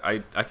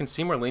 I can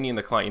see Merlini in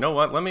the client. You know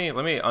what? Let me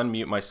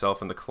unmute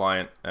myself in the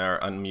client, or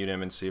unmute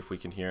him and see if we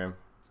can hear him.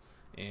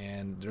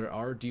 And there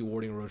are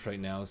dewarding roads right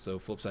now, so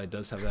Flipside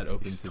does have that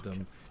open to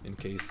them in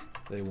case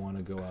they want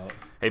to go out.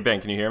 Hey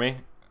Ben, can you hear me?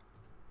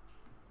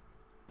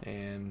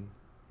 And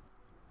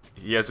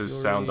he has his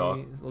sound off.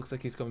 Looks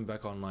like he's coming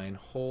back online.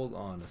 Hold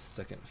on a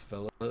second,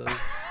 fellas.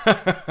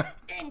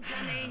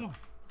 Incoming.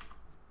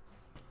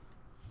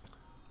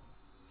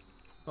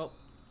 Oh,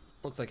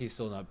 looks like he's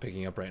still not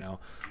picking up right now.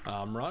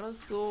 Rana's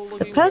still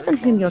looking. The person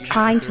whom you're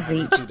trying to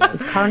reach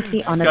is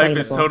currently unavailable. Skype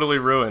is totally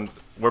ruined.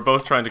 We're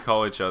both trying to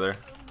call each other.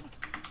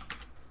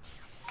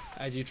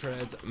 IG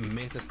treads,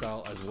 Manta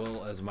style, as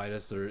well as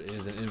Midas. There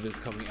is an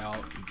invis coming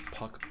out.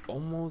 Puck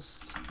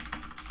almost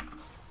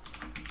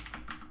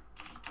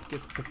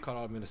gets caught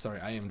out of minute.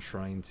 Sorry, I am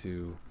trying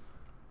to.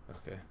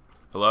 Okay.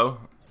 Hello?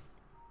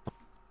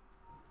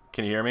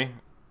 Can you hear me?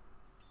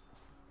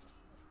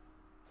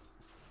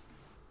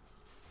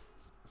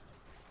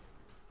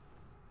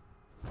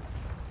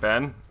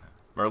 Ben?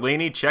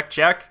 Merlini? Check,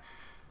 check.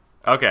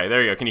 Okay,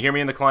 there you go. Can you hear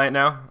me in the client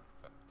now?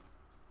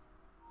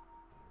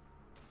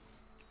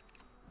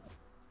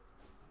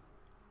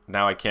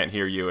 Now I can't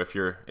hear you if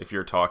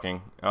you're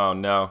talking. Oh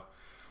no.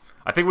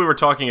 I think we were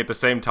talking at the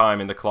same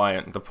time in the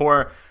client. The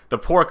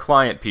poor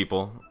client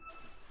people.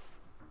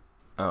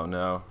 Oh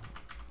no.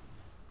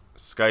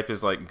 Skype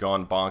is like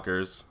gone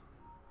bonkers.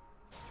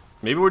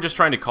 Maybe we're just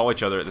trying to call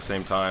each other at the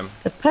same time.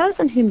 The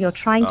person whom you're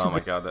trying to Oh my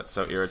god, that's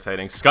so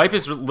irritating. Skype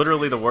is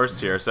literally the worst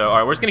here. So,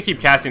 alright, we're just going to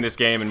keep casting this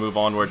game and move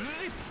onward.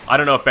 I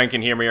don't know if Ben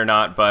can hear me or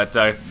not, but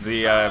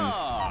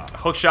the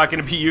hook shot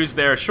going to be used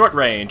there. Short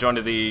range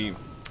onto the...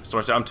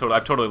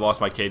 I've totally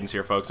lost my cadence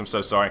here, folks. I'm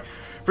so sorry.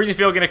 Freezing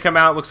Field going to come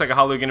out. Looks like a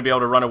Halu going to be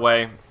able to run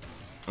away.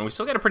 And we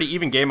still got a pretty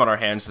even game on our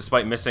hands,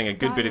 despite missing a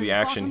good bit of the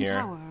action here.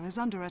 Tower is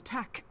under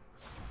attack.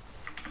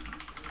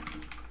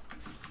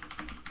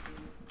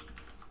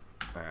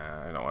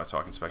 I don't want to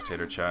talk in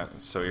spectator chat.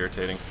 It's so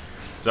irritating.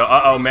 So,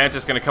 uh-oh,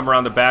 Mantis going to come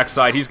around the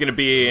backside. He's going to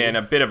be in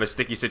a bit of a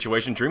sticky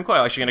situation.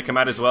 Dreamcoil actually going to come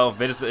out as well.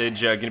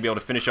 Visage going to be able to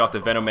finish off the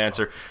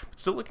Venomancer. But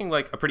still looking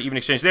like a pretty even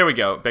exchange. There we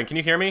go. Ben, can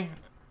you hear me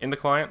in the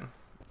client?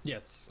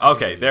 Yes.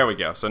 Okay, there we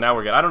go. So now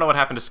we're good. I don't know what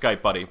happened to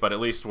Skype, buddy, but at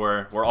least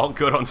we're all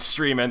good on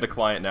stream and the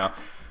client now.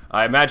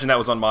 I imagine that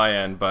was on my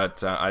end,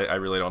 but I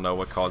really don't know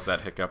what caused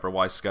that hiccup or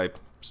why Skype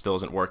still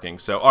isn't working.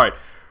 So, all right.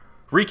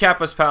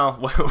 Recap us, pal.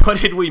 What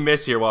did we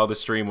miss here while the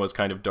stream was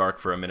kind of dark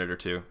for a minute or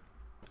two?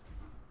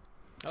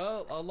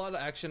 A lot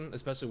of action,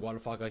 especially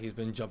Waterfaka. He's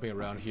been jumping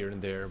around here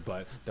and there,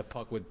 but the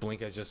puck with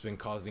Blink has just been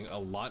causing a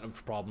lot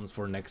of problems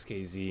for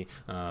Next.KZ.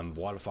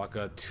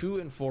 Waterfaka 2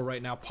 and 4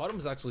 right now.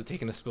 Pottom's actually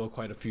taken a spill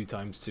quite a few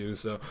times too,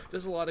 so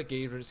just a lot of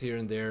gavers here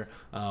and there.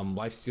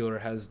 Lifestealer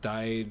has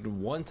died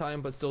one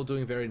time, but still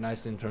doing very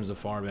nice in terms of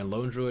farm. And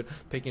Lone Druid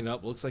picking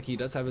up. Looks like he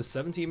does have a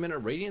 17-minute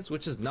radiance,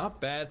 which is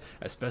not bad,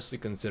 especially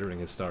considering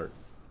his start.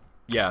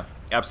 Yeah,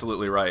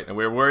 absolutely right. And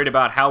we were worried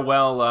about how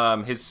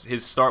well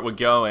his start would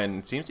go, and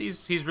it seems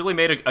he's really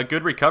made a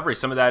good recovery.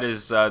 Some of that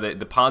is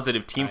the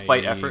positive team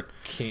fight effort.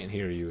 Can't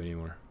hear you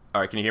anymore.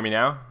 All right, can you hear me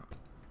now?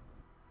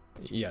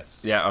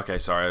 Yes. Yeah, okay,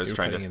 sorry. I was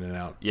trying to... in and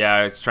out. Yeah,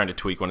 I was trying to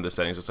tweak one of the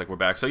settings. Looks like we're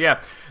back. So yeah,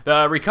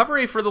 the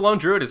recovery for the Lone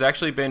Druid has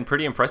actually been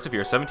pretty impressive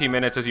here. 17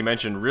 minutes, as you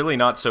mentioned, really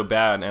not so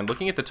bad. And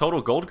looking at the total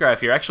gold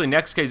graph here, actually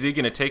Next.KZ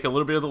going to take a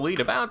little bit of the lead.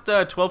 About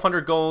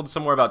 1,200 gold,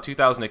 somewhere about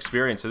 2,000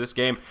 experience. So this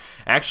game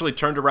actually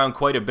turned around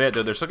quite a bit.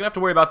 Though they're still going to have to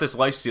worry about this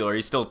Lifestealer.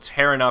 He's still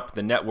tearing up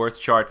the net worth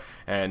chart.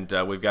 And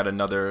we've got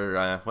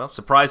another, well,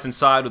 surprise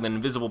inside with an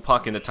invisible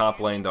Puck in the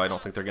top lane, though I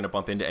don't think they're going to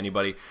bump into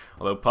anybody.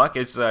 Although Puck,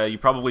 as you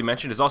probably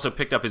mentioned, has also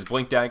picked up his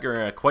Blink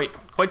Dagger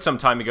quite some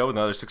time ago with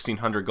another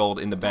 1,600 gold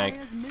in the bank.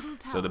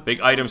 So the big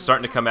items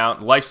starting to come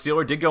out.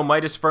 Lifestealer did go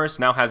Midas first,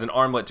 now has an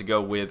armlet to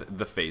go with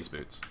the Phase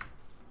Boots.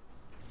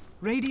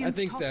 I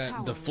think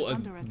that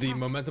the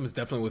momentum is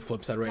definitely with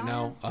Flipside right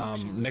now.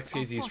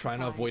 Next.KZ is trying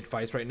to avoid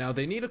fights right now.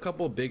 They need a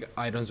couple of big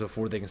items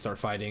before they can start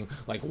fighting.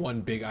 Like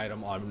one big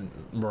item on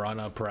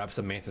Mirana, perhaps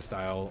a Manta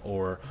style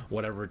or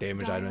whatever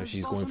damage item if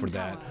she's going for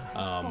that.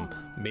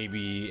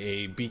 Maybe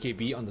a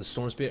BKB on the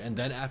Storm Spirit, and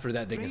then after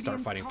that they can start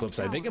fighting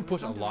Flipside. They can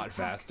push a lot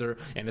faster,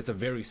 and it's a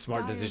very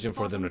smart decision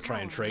for them to try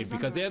and trade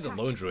because they have the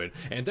Lone Druid,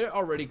 and they're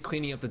already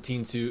cleaning up the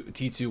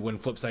T2 when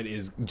Flipside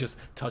is just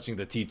touching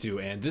the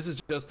T2, and this is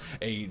just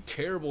a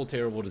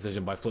terrible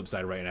decision by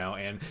Flipside right now,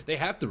 and they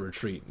have to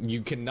retreat.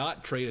 You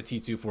cannot trade a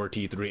T2 for a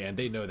T3, and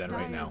they know that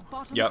right now.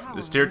 Yep,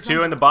 this tier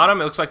 2 in the bottom,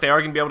 it looks like they are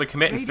going to be able to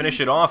commit and finish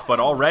it off, but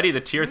already the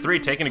tier 3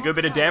 taking a good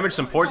bit of damage.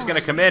 Some port's going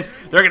to come in.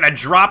 They're going to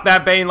drop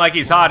that Bane like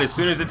he's hot as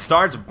soon as it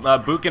starts.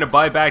 Boot going to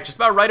buy back just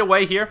about right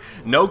away here.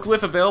 No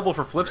glyph available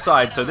for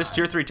Flipside, so this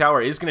tier 3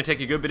 tower is going to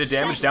take a good bit of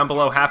damage down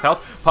below half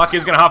health. Puck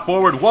is going to hop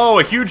forward. Whoa,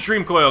 a huge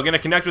Dream Coil going to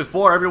connect with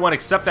 4. Everyone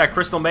except that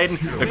Crystal Maiden.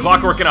 The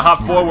Clockwork going to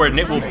hop forward, and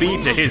it will be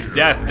to his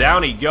death.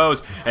 Down he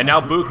goes, and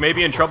now Book may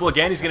be in trouble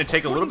again. He's going to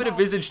take a little bit of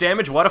Visage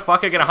damage. What a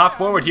fuck, going to hop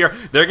forward here.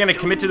 They're going to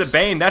commit to the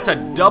Bane. That's a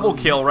double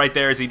kill right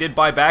there as he did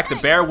buy back. The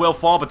Bear will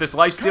fall, but this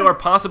Lifestealer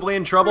possibly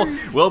in trouble.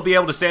 Will be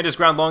able to stand his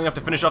ground long enough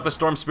to finish off the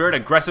Storm Spirit.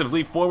 Aggressive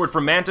leap forward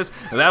from Mantis,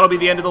 and that'll be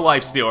the end of the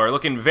Lifestealer.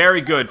 Looking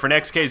very good for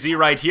Next.KZ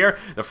right here.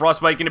 The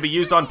Frostbite going to be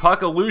used on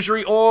Puck.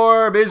 Illusory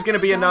Orb is going to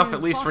be enough,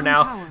 at least for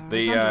now.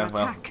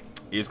 Well,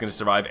 he is going to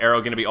survive. Arrow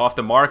going to be off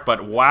the mark,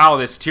 but wow,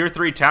 this tier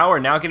 3 tower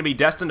now going to be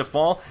destined to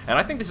fall, and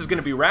I think this is going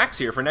to be Rax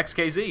here for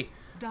Next.KZ.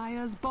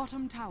 Dire's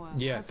bottom tower.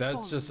 Yeah,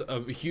 that's just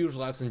a huge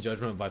lapse in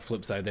judgment by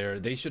Flipside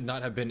there. They should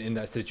not have been in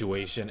that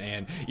situation,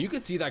 and you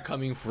could see that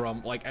coming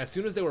from, like, as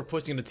soon as they were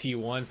pushing the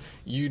T1,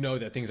 you know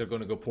that things are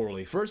going to go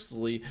poorly.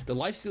 Firstly, the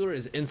Lifestealer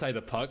is inside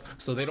the Puck,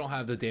 so they don't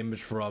have the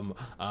damage from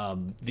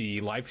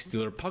the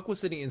Lifestealer. Puck was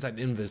sitting inside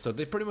Invis, so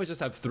they pretty much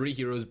just have 3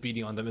 heroes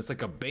beating on them. It's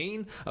like a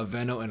Bane, a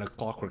Veno, and a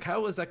Clockwork.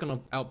 How is that going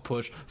to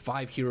outpush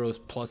 5 heroes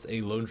plus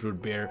a Lone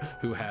Druid Bear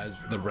who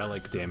has the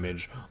Relic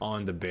damage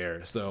on the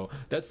Bear? So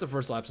that's the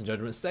first lapse in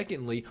judgment.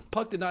 Secondly,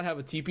 Puck did not have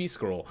a TP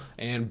scroll,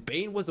 and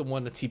Bane was the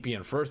one to TP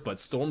in first, but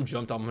Storm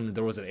jumped on him and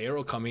there was an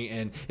arrow coming,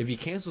 and if he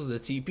cancels the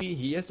TP,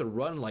 he has to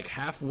run like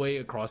halfway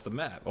across the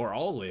map, or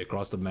all the way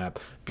across the map,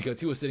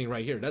 because he was sitting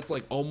right here. That's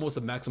like almost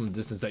the maximum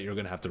distance that you're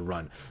gonna have to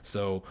run.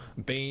 So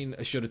Bane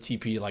should have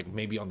TP like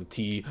maybe on the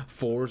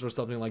T4s or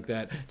something like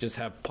that. Just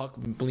have Puck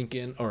blink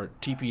in, or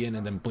TP in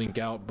and then blink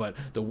out. But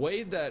the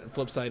way that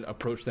Flipside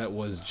approached that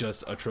was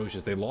just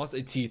atrocious. They lost a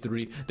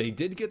T3. They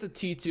did get the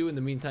T2 in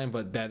the meantime,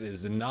 but that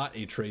is not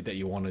a trade that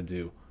you want to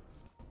do.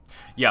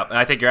 Yeah,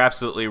 I think you're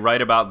absolutely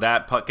right about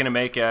that. Puck going to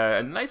make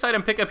a nice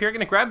item pickup here. Going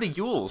to grab the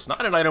Yules.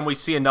 Not an item we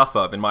see enough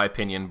of, in my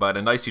opinion, but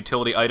a nice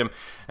utility item.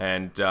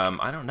 And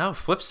I don't know,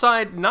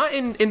 Flipside, not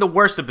in the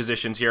worst of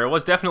positions here. It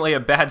was definitely a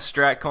bad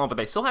strat call, but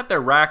they still have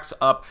their racks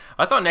up.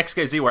 I thought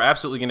Next.KZ were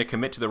absolutely going to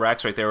commit to the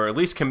racks right there, or at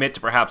least commit to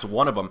perhaps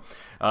one of them.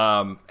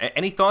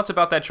 Any thoughts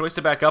about that choice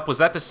to back up? Was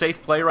that the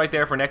safe play right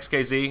there for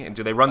Next.KZ? And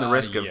do they run the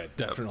risk of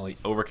definitely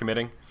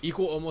overcommitting?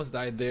 Equal almost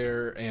died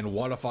there, and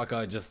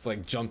Wadafaka just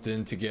like jumped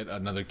in to get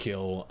another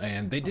kill,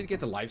 and they did get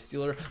the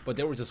Lifestealer, but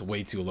they were just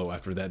way too low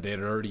after that. They had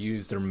already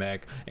used their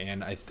mech,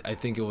 and I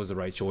think it was the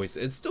right choice.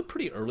 It's still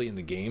pretty early in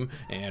the game,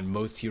 and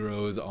most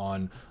heroes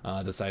on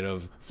the side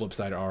of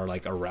Flipside are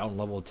like around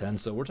level 10,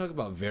 so we're talking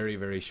about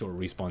very short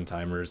respawn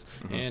timers,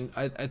 and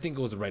I think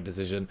it was the right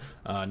decision.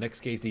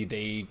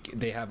 Next.KZ,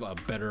 they have a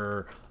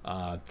better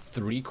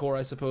 3 core,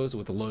 I suppose,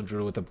 with the Lone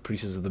Druid, with the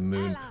Priestess of the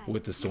Moon,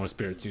 with the Storm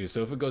Spirit too.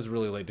 So if it goes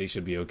really late, they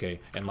should be okay.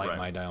 And like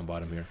my die on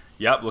bottom here.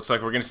 Yep, looks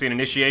like we're going to see an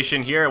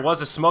initiation here. It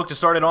was a smoke to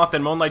start it off,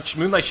 then Moonlight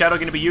Shadow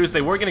going to be used. They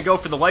were going to go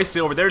for the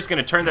Lifestealer, but they're just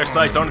going to turn their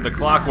sights onto the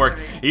Clockwork.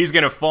 He's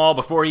going to fall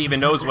before he even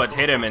knows what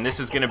hit him, and this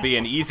is going to be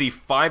an easy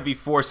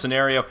 5v4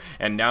 scenario.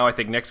 And now I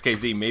think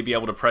Next.KZ may be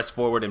able to press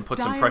forward and put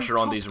some pressure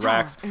on these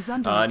racks.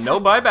 No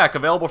buyback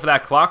available for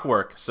that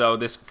Clockwork, so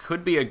this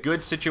could be a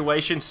good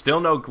situation. Still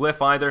no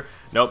glyph either.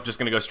 Nope, just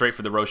going to go straight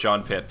for the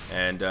Roshan pit,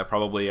 and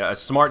probably a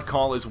smart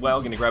call as well.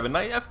 Going to grab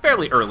a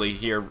fairly early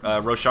here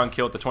Roshan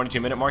kill at the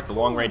 22-minute mark. The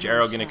long-range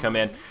arrow going to come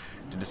in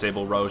to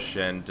disable Roche,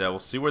 and we'll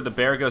see where the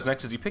Bear goes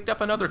next. Has he picked up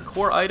another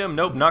core item?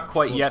 Nope, not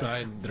quite yet.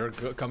 They're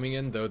coming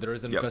in, though. There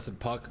is an infested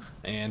Puck,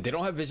 and they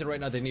don't have vision right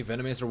now. They need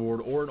Venomancer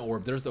Ward or an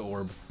orb. There's the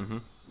orb.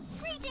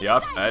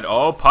 Yep, and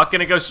Puck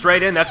gonna go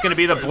straight in. That's gonna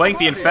be the blink,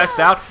 the infest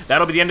out.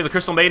 That'll be the end of the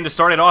Crystal Maiden to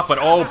start it off, but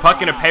Puck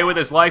gonna pay with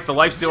his life. The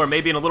Lifestealer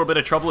may be in a little bit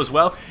of trouble as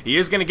well. He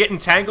is gonna get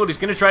entangled. He's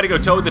gonna try to go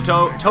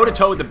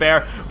toe-to-toe with the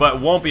Bear, but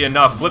won't be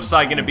enough.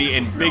 Flipside gonna be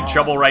in big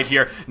trouble right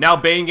here. Now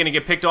Bane gonna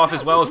get picked off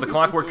as well as the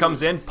Clockwork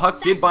comes in.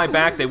 Puck did buy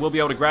back. They will be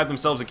able to grab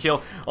themselves a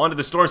kill onto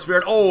the Storm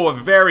Spirit. A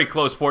very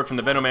close port from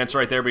the Venomancer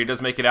right there, but he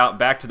does make it out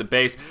back to the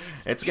base.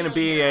 It's gonna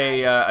be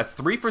a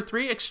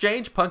 3-for-3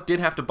 exchange. Puck did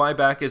have to buy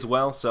back as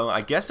well, so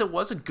I guess it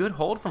was a good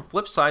hold from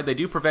Flipside. They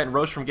do prevent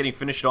Roche from getting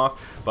finished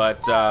off, but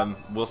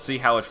we'll see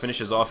how it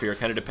finishes off here. It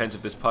kind of depends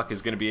if this Puck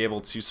is going to be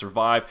able to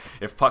survive.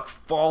 If Puck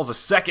falls a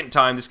second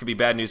time, this could be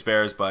bad news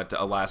bears, but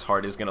alas,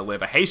 Hart is going to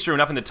live. A haste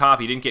rune up in the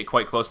top. He didn't get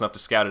quite close enough to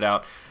scout it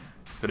out.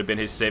 Could have been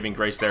his saving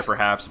grace there,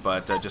 perhaps,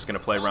 but just going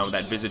to play around with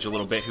that Visage a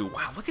little bit.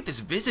 Wow, look at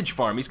this Visage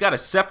farm. He's got a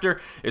Scepter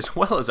as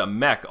well as a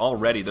mech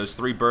already, those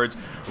 3 birds.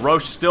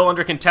 Roche still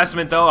under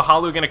contestment, though.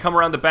 Ahalu going to come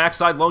around the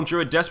backside. Lone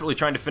Druid desperately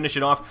trying to finish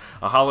it off.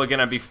 Ahalu going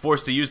to be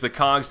forced to use the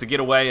cogs to get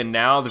away, and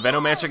now the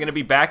Venomancer going to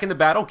be back in the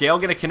battle. Gale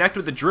going to connect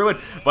with the Druid,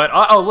 but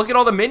look at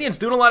all the minions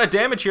doing a lot of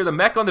damage here. The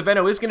mech on the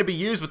Veno is going to be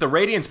used, but the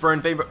Radiance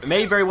Burn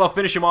may very well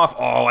finish him off.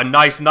 A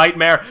nice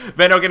Nightmare.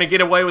 Veno going to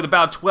get away with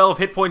about 12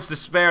 hit points to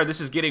spare.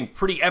 This is getting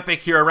pretty epic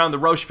kick here around the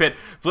Roche pit.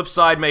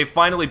 Flipside may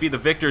finally be the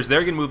victors.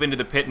 They're going to move into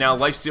the pit now.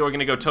 Lifestealer going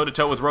to go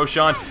toe-to-toe with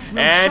Roshan,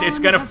 and it's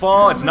going to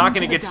fall. It's not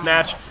going to get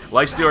snatched.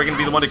 Lifestealer going to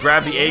be the one to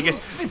grab the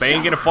Aegis. Bane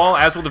going to fall,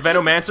 as will the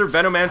Venomancer.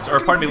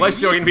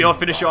 Lifestealer going to be able to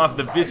finish off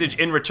the Visage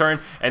in return,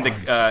 and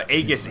the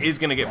Aegis is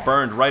going to get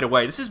burned right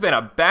away. This has been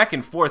a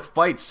back-and-forth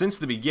fight since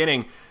the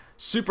beginning.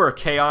 Super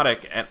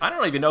chaotic, and I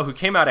don't even know who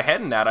came out ahead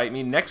in that. I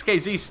mean,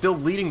 Next.KZ still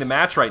leading the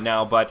match right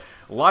now, but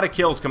a lot of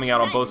kills coming out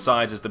on both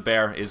sides as the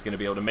Bear is going to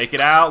be able to make it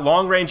out.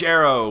 Long-range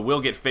arrow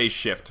will get phase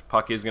shift.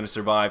 Puck is going to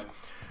survive.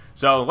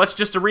 So let's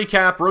just to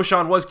recap.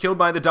 Roshan was killed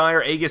by the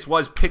Dire. Aegis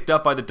was picked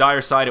up by the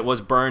Dire side. It was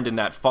burned in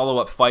that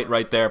follow-up fight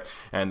right there,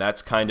 and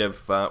that's kind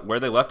of where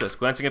they left us.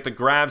 Glancing at the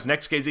grabs,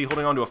 Next.KZ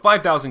holding on to a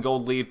 5,000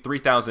 gold lead,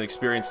 3,000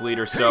 experience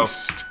leader. So,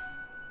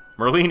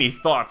 Merlini,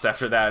 thoughts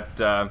after that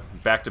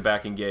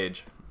back-to-back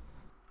engage?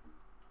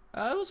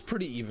 It was a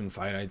pretty even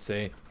fight, I'd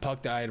say.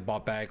 Puck died,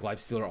 bought back,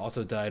 Lifestealer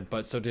also died,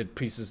 but so did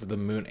Priestess of the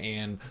Moon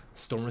and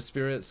Storm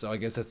Spirit, so I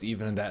guess that's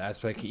even in that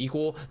aspect.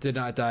 Equal did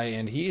not die,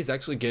 and he is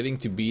actually getting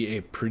to be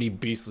a pretty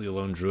beastly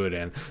lone druid,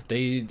 and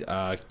they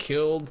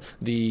killed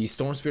the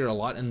Storm Spirit a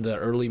lot in the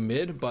early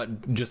mid,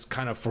 but just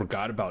kind of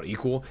forgot about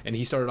Equal, and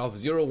he started off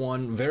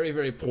 0-1, very,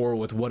 very poor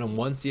with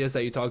 1-1 CS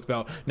that you talked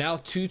about. Now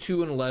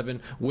 2-2 and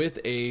 11 with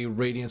a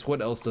Radiance.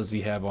 What else does he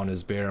have on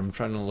his Bear? I'm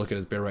trying to look at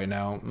his Bear right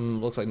now.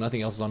 Looks like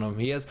nothing else is on him.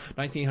 He has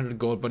 1900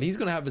 gold, but he's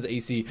gonna have his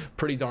AC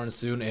pretty darn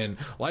soon. And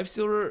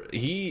Lifestealer,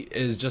 he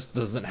just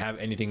doesn't have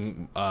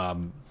anything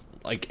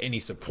like any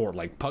support.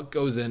 Like Puck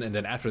goes in, and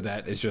then after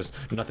that it's just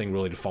nothing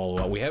really to follow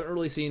up. We haven't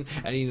really seen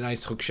any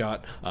nice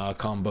hookshot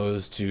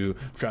combos to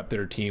trap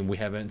their team. We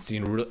haven't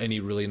seen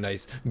any really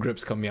nice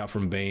grips coming out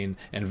from Bane,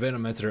 and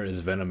Venomancer is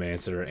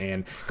Venomancer.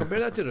 And compare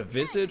that to the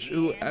Visage,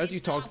 who, as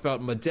you talked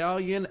about,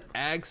 Medallion,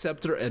 Ag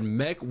Scepter, and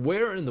Mech.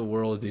 Where in the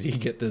world did he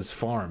get this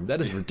farm? That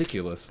is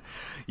ridiculous.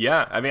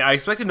 Yeah, I mean, I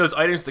expected those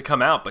items to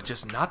come out, but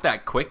just not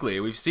that quickly.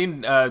 We've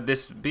seen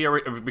this be a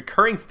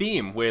recurring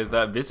theme with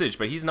Visage,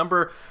 but he's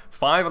number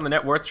 5 on the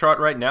net worth chart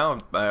right now,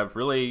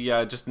 really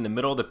just in the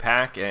middle of the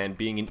pack and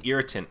being an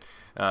irritant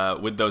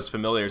with those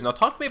familiars. Now,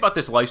 talk to me about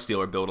this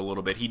Lifestealer build a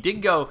little bit. He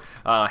did go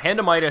Hand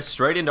of Midas,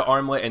 straight into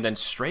Armlet, and then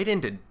straight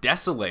into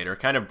Desolator,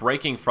 kind of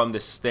breaking from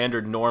this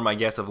standard norm, I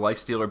guess, of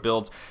Lifestealer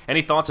builds.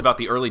 Any thoughts about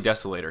the early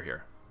Desolator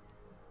here?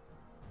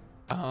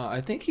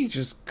 I think he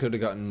just could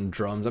have gotten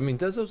drums. I mean,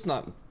 Deso's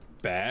not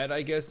bad,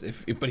 I guess,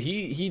 but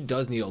he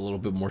does need a little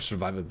bit more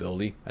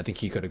survivability. I think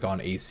he could have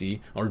gone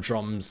AC or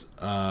drums.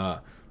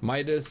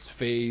 Midas,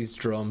 Phase,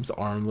 Drums,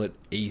 Armlet,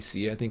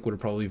 AC, I think would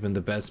have probably been the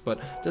best, but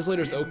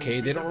Desolator's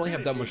okay. They don't really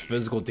have that much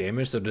physical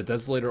damage, so the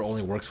Desolator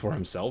only works for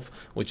himself,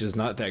 which is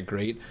not that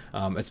great,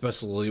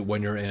 especially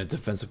when you're in a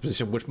defensive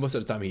position, which most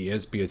of the time he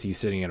is because he's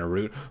sitting in a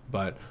root.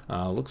 But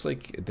looks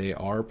like they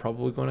are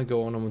probably going to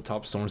go on him on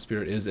top. Storm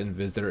Spirit is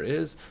invis. There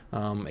is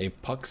a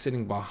Puck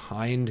sitting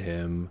behind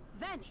him.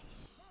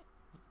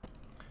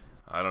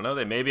 I don't know,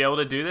 they may be able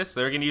to do this.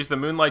 They're going to use the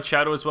Moonlight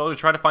Shadow as well to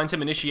try to find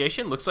some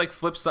initiation. Looks like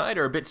Flipside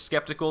are a bit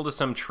skeptical to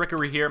some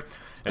trickery here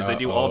as they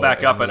do all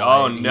back up, but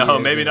oh no,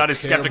 maybe not as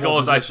skeptical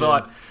as I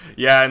thought.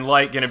 Yeah, and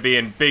Light going to be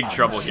in big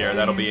trouble here.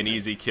 That'll be an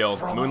easy kill.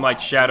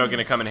 Moonlight Shadow going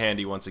to come in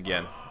handy once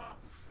again.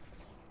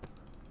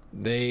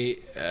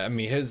 I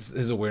mean,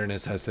 his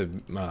awareness has to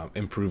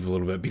improve a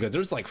little bit, because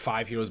there's like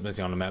 5 heroes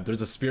missing on the map.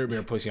 There's a Spirit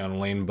Mirror pushing on a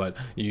lane, but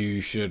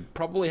you should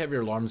probably have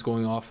your alarms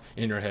going off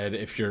in your head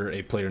if you're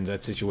a player in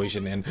that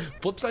situation. And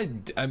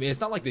Flipside, I mean,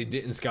 it's not like they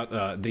didn't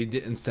they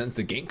didn't sense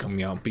the gank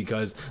coming out,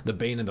 because the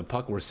Bane and the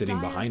Puck were sitting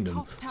behind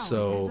him.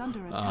 So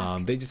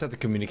they just have to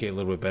communicate a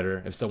little bit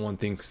better. If someone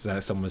thinks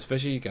that someone's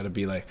fishy, you gotta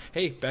be like,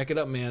 hey, back it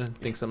up, man.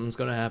 I think something's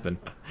gonna happen.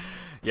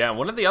 Yeah,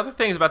 one of the other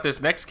things about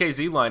this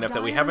Next.KZ lineup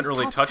that we haven't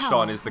really touched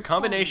on is the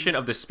combination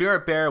of the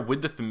Spirit Bear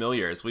with the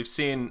Familiars. We've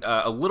seen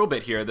a little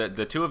bit here that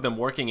the two of them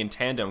working in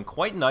tandem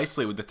quite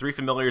nicely, with the 3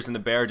 Familiars and the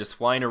Bear just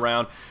flying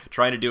around,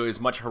 trying to do as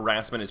much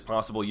harassment as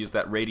possible, use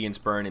that Radiance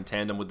Burn in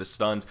tandem with the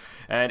stuns.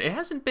 And it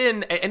hasn't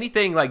been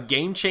anything like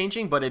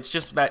game-changing, but it's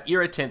just that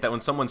irritant that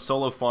when someone's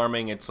solo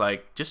farming, it's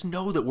like, just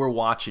know that we're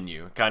watching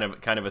you, kind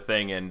of a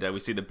thing. And we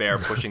see the Bear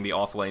pushing the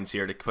off lanes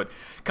here to put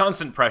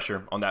constant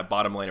pressure on that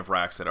bottom lane of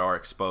racks that are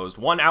exposed.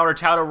 One outer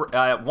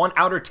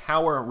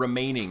tower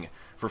remaining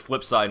for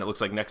Flipside, and it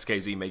looks like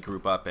Next.KZ may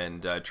group up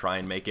and try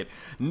and make it.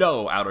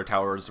 No outer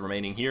towers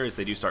remaining here as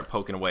they do start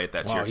poking away at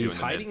that tier 2 he's in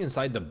the hiding mid.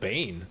 inside the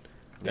Bane.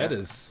 That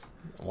is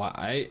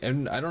why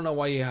I don't know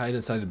why you hide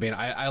inside the Bane.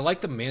 I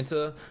like the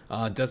Manta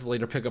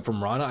Desolator pickup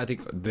from Rana. I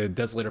think the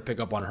Desolator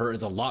pickup on her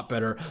is a lot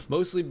better,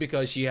 mostly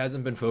because she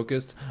hasn't been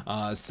focused.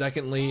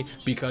 Secondly,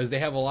 because they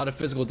have a lot of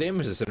physical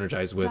damage to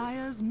synergize with.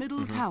 Dire's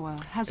middle tower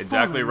has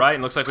Exactly fallen. right,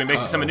 and looks like we may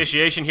see some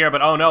initiation here,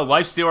 but oh no,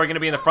 Lifestealer are going to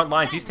be in the front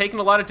lines. He's taking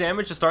a lot of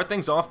damage to start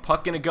things off.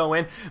 Puck going to go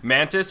in.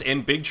 Mantis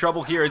in big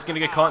trouble here, is going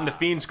to get caught in the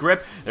Fiend's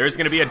grip. There's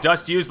going to be a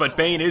dust used, but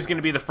Bane is going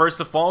to be the first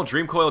to fall.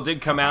 Dream Coil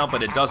did come out,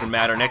 but it doesn't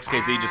matter.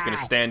 Next.KZ just going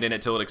to stand in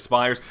minute till it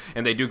expires,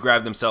 and they do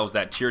grab themselves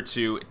that tier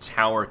 2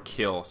 tower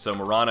kill. So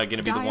Mirana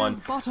going to be the one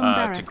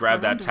to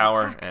grab that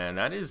tower, and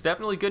that is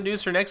definitely good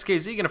news for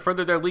Next.KZ. Going to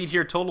further their lead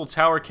here. Total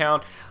tower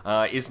count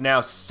is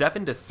now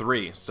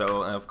 7-3,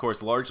 so of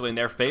course largely in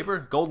their favor.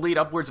 Gold lead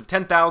upwards of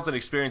 10,000,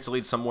 experience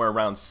lead somewhere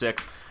around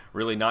 6.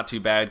 Really not too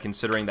bad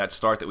considering that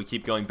start that we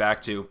keep going back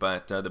to,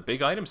 but the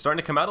big item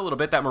starting to come out a little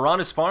bit. That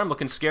Mirana's farm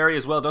looking scary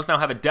as well. Does now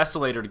have a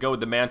Desolator to go with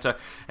the Manta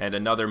and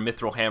another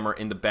Mithril Hammer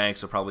in the bank,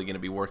 so probably going to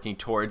be working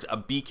towards a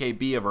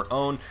BKB of her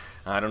own.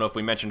 I don't know if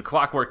we mentioned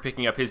Clockwork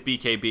picking up his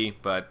BKB,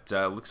 but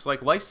looks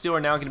like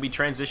Lifestealer now going to be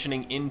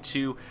transitioning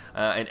into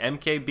an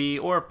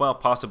MKB, or, well,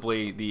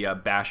 possibly the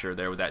Basher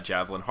there with that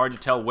Javelin. Hard to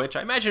tell which.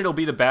 I imagine it'll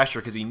be the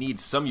Basher because he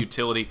needs some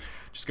utility.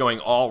 Just going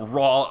all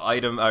raw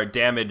item or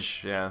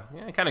damage. Yeah,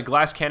 kind of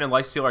Glass Cannon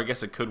Lifestealer, I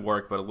guess it could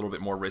work, but a little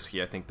bit more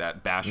risky. I think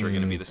that Basher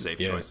going to be the safe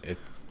choice.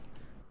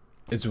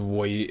 His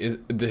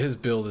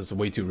build is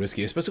way too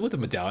risky, especially with the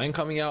Medallion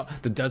coming out,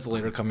 the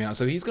Desolator coming out.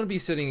 So he's going to be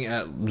sitting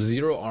at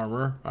 0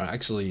 armor, or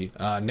actually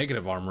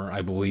negative armor,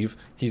 I believe.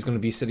 He's going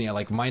to be sitting at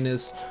like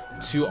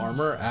 -2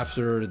 armor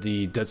after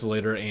the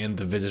Desolator and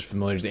the Visage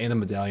Familiars and the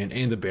Medallion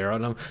and the Bear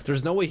on him.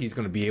 There's no way he's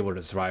going to be able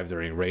to survive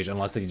during Rage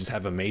unless they just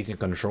have amazing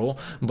control.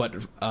 But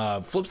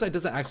Flipside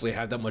doesn't actually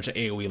have that much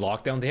AoE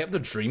lockdown. They have the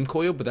Dream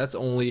Coil, but that's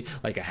only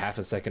like a half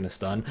a second of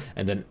stun,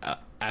 and then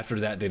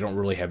after that, they don't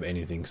really have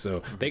anything, so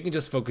they can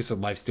just focus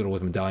on Lifestealer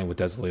with Medallion with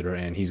Desolator,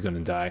 and he's gonna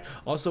die.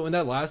 Also, in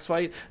that last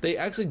fight, they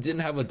actually didn't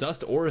have a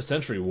Dust or a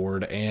Sentry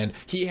Ward, and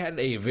he had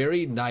a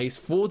very nice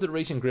full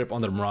duration grip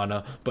on the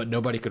Mirana, but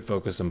nobody could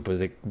focus him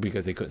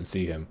because they couldn't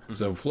see him.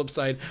 So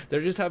Flipside,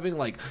 they're just having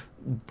like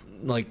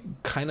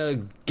kind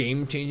of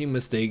game-changing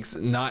mistakes.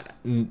 Not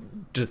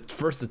just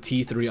first the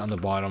T3 on the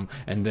bottom,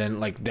 and then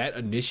like that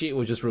initiate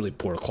was just really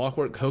poor.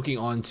 Clockwork hooking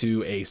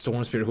onto a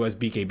Storm Spirit who has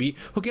BKB.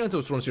 Hooking onto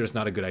a Storm Spirit is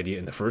not a good idea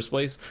in the first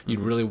place. You'd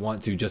really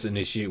want to just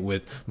initiate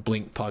with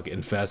Blink, Puck,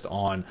 Infest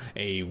on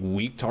a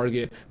weak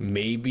target.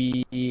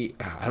 Maybe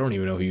I don't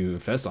even know who you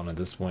infest on at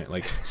this point.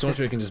 Like Storm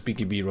Spirit can just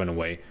BKB, run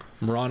away.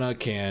 Mirana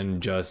can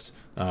just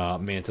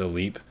Manta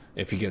Leap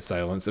if he gets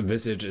silenced.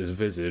 Visage is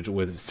Visage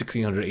with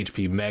 1600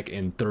 HP mech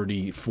and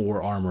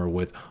 34 armor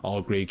with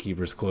all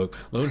Gravekeeper's Cloak.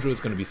 Lone Druid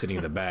is going to be sitting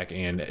in the back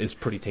and is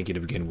pretty tanky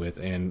to begin with,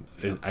 and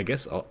I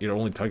guess your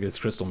only target is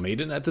Crystal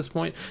Maiden at this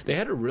point. They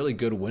had a really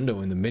good window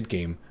in the mid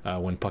game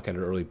when Puck had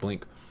an early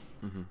blink.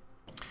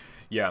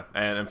 Yeah,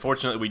 and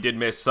unfortunately we did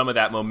miss some of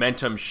that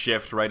momentum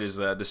shift right as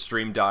the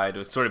stream died.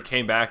 It sort of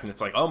came back, and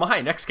it's like, oh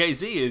my,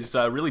 Next.KZ is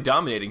really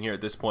dominating here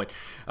at this point.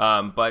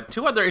 But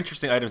 2 other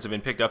interesting items have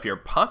been picked up here.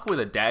 Puck with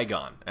a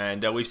Dagon,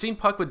 and we've seen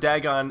Puck with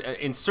Dagon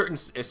in certain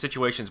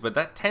situations, but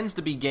that tends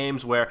to be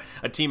games where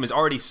a team is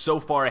already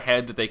so far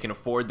ahead that they can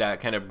afford that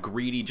kind of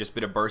greedy just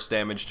bit of burst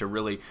damage to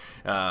really,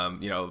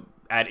 you know,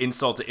 add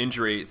insult to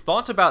injury.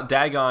 Thoughts about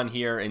Dagon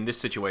here in this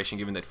situation,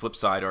 given that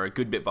Flipside are a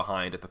good bit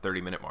behind at the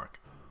 30-minute mark?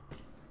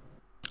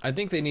 I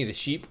think they need a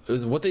sheep.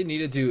 What they need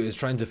to do is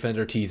try and defend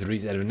their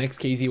T3s. And if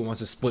Next.KZ wants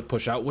to split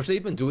push out, which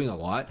they've been doing a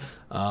lot,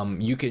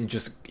 you can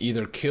just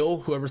either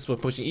kill whoever's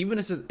split pushing. Even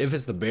if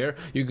it's the bear,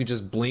 you could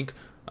just blink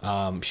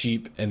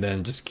sheep and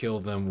then just kill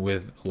them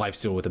with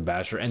Lifesteal with a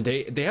Basher. And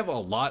they have a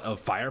lot of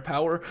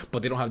firepower,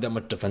 but they don't have that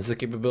much defensive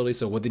capability.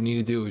 So what they need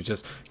to do is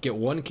just get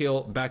 1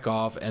 kill, back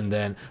off, and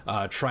then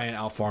try and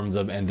outfarm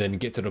them, and then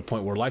get to the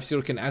point where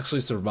Lifesteal can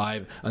actually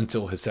survive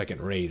until his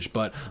second rage.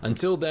 But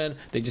until then,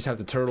 they just have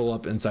to turtle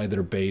up inside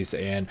their base,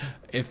 and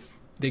if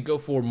they go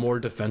for more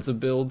defensive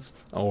builds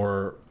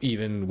or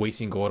even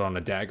wasting gold on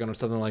a Dagon or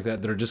something like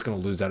that, they're just going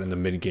to lose out in the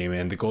mid game,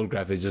 and the gold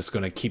graph is just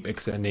going to keep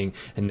extending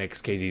in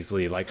Next.KZ's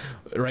lead. Like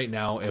right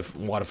now, if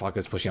Wadafaka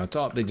is pushing on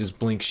top, they just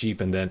blink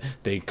sheep and then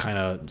they kind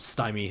of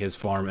stymie his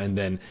farm, and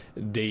then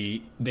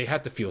they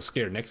have to feel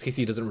scared.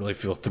 Next.KZ doesn't really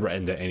feel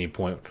threatened at any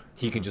point.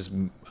 He can just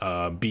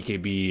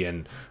BKB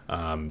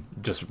and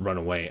just run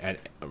away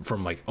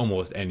from like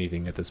almost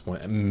anything at this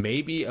point.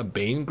 Maybe a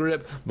Bane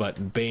grip,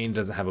 but Bane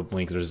doesn't have a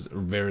blink. There's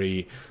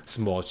very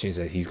small chance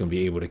that he's going to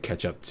be able to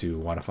catch up to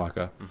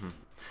Wadafaka.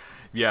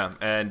 Yeah,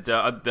 and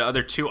the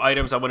other 2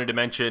 items I wanted to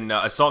mention,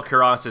 Assault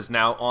Cuirass is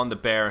now on the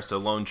bear, so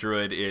Lone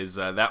Druid is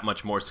that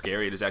much more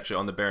scary. It is actually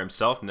on the bear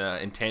himself,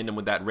 in tandem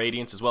with that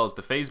Radiance as well as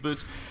the Phase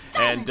Boots.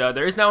 And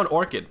there is now an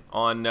Orchid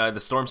on the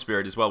Storm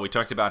Spirit as well. We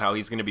talked about how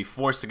he's going to be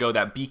forced to go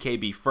that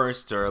BKB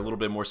first, or a little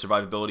bit more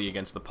survivability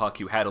against the Puck,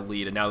 who had a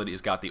lead, and now that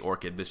he's got the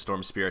Orchid, this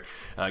Storm Spirit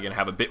going to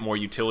have a bit more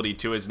utility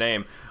to his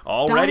name.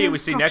 Already, we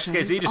see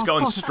Next.KZ just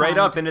going straight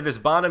up into this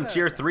bottom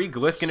tier 3.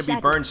 Glyph going to be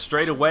burned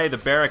straight away. The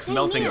barracks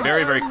melting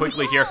very, very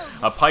quickly here.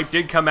 A pipe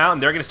did come out,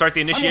 and they're going to start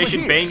the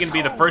initiation. Bane going to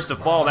be the first to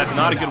fall. That's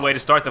not a good way to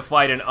start the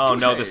fight, and oh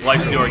no, this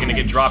Lifestealer going to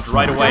get dropped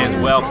right away as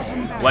well.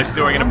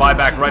 Lifestealer going to buy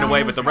back right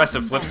away, but the rest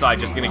of Flipside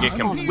just going to get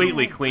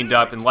completely cleaned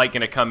up, and Light going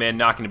to come in,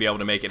 not going to be able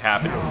to make it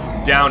happen.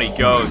 Down he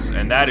goes,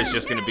 and that is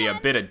just going to be a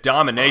bit of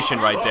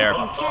domination right there,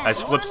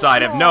 as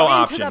Flipside have no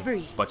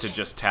option but to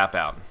just tap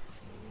out.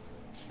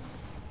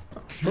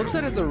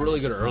 Flipsid has a really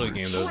good early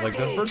game though. Like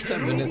the first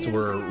 10 minutes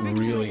were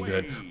really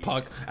good.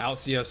 Puck out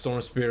CS Storm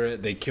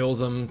Spirit. They killed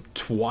them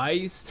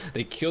twice.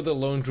 They killed the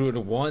Lone Druid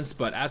once,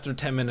 but after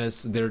 10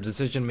 minutes, their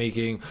decision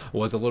making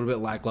was a little bit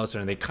lackluster,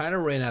 and they kind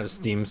of ran out of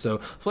steam. So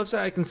Flipsid,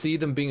 I can see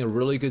them being a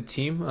really good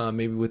team.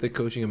 Maybe with the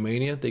coaching of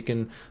Mania, they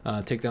can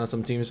take down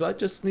some teams, but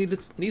just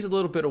needs a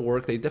little bit of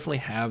work. They definitely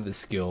have the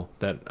skill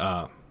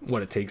that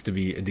what it takes to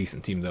be a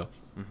decent team though.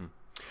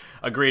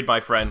 Agreed, my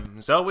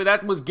friend. So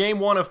that was game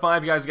 1 of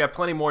 5. You guys got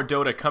plenty more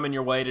Dota coming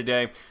your way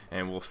today,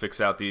 and we'll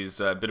fix out these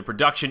bit of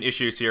production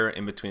issues here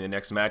in between the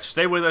next match.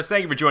 Stay with us.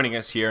 Thank you for joining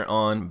us here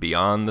on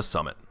Beyond the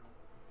Summit.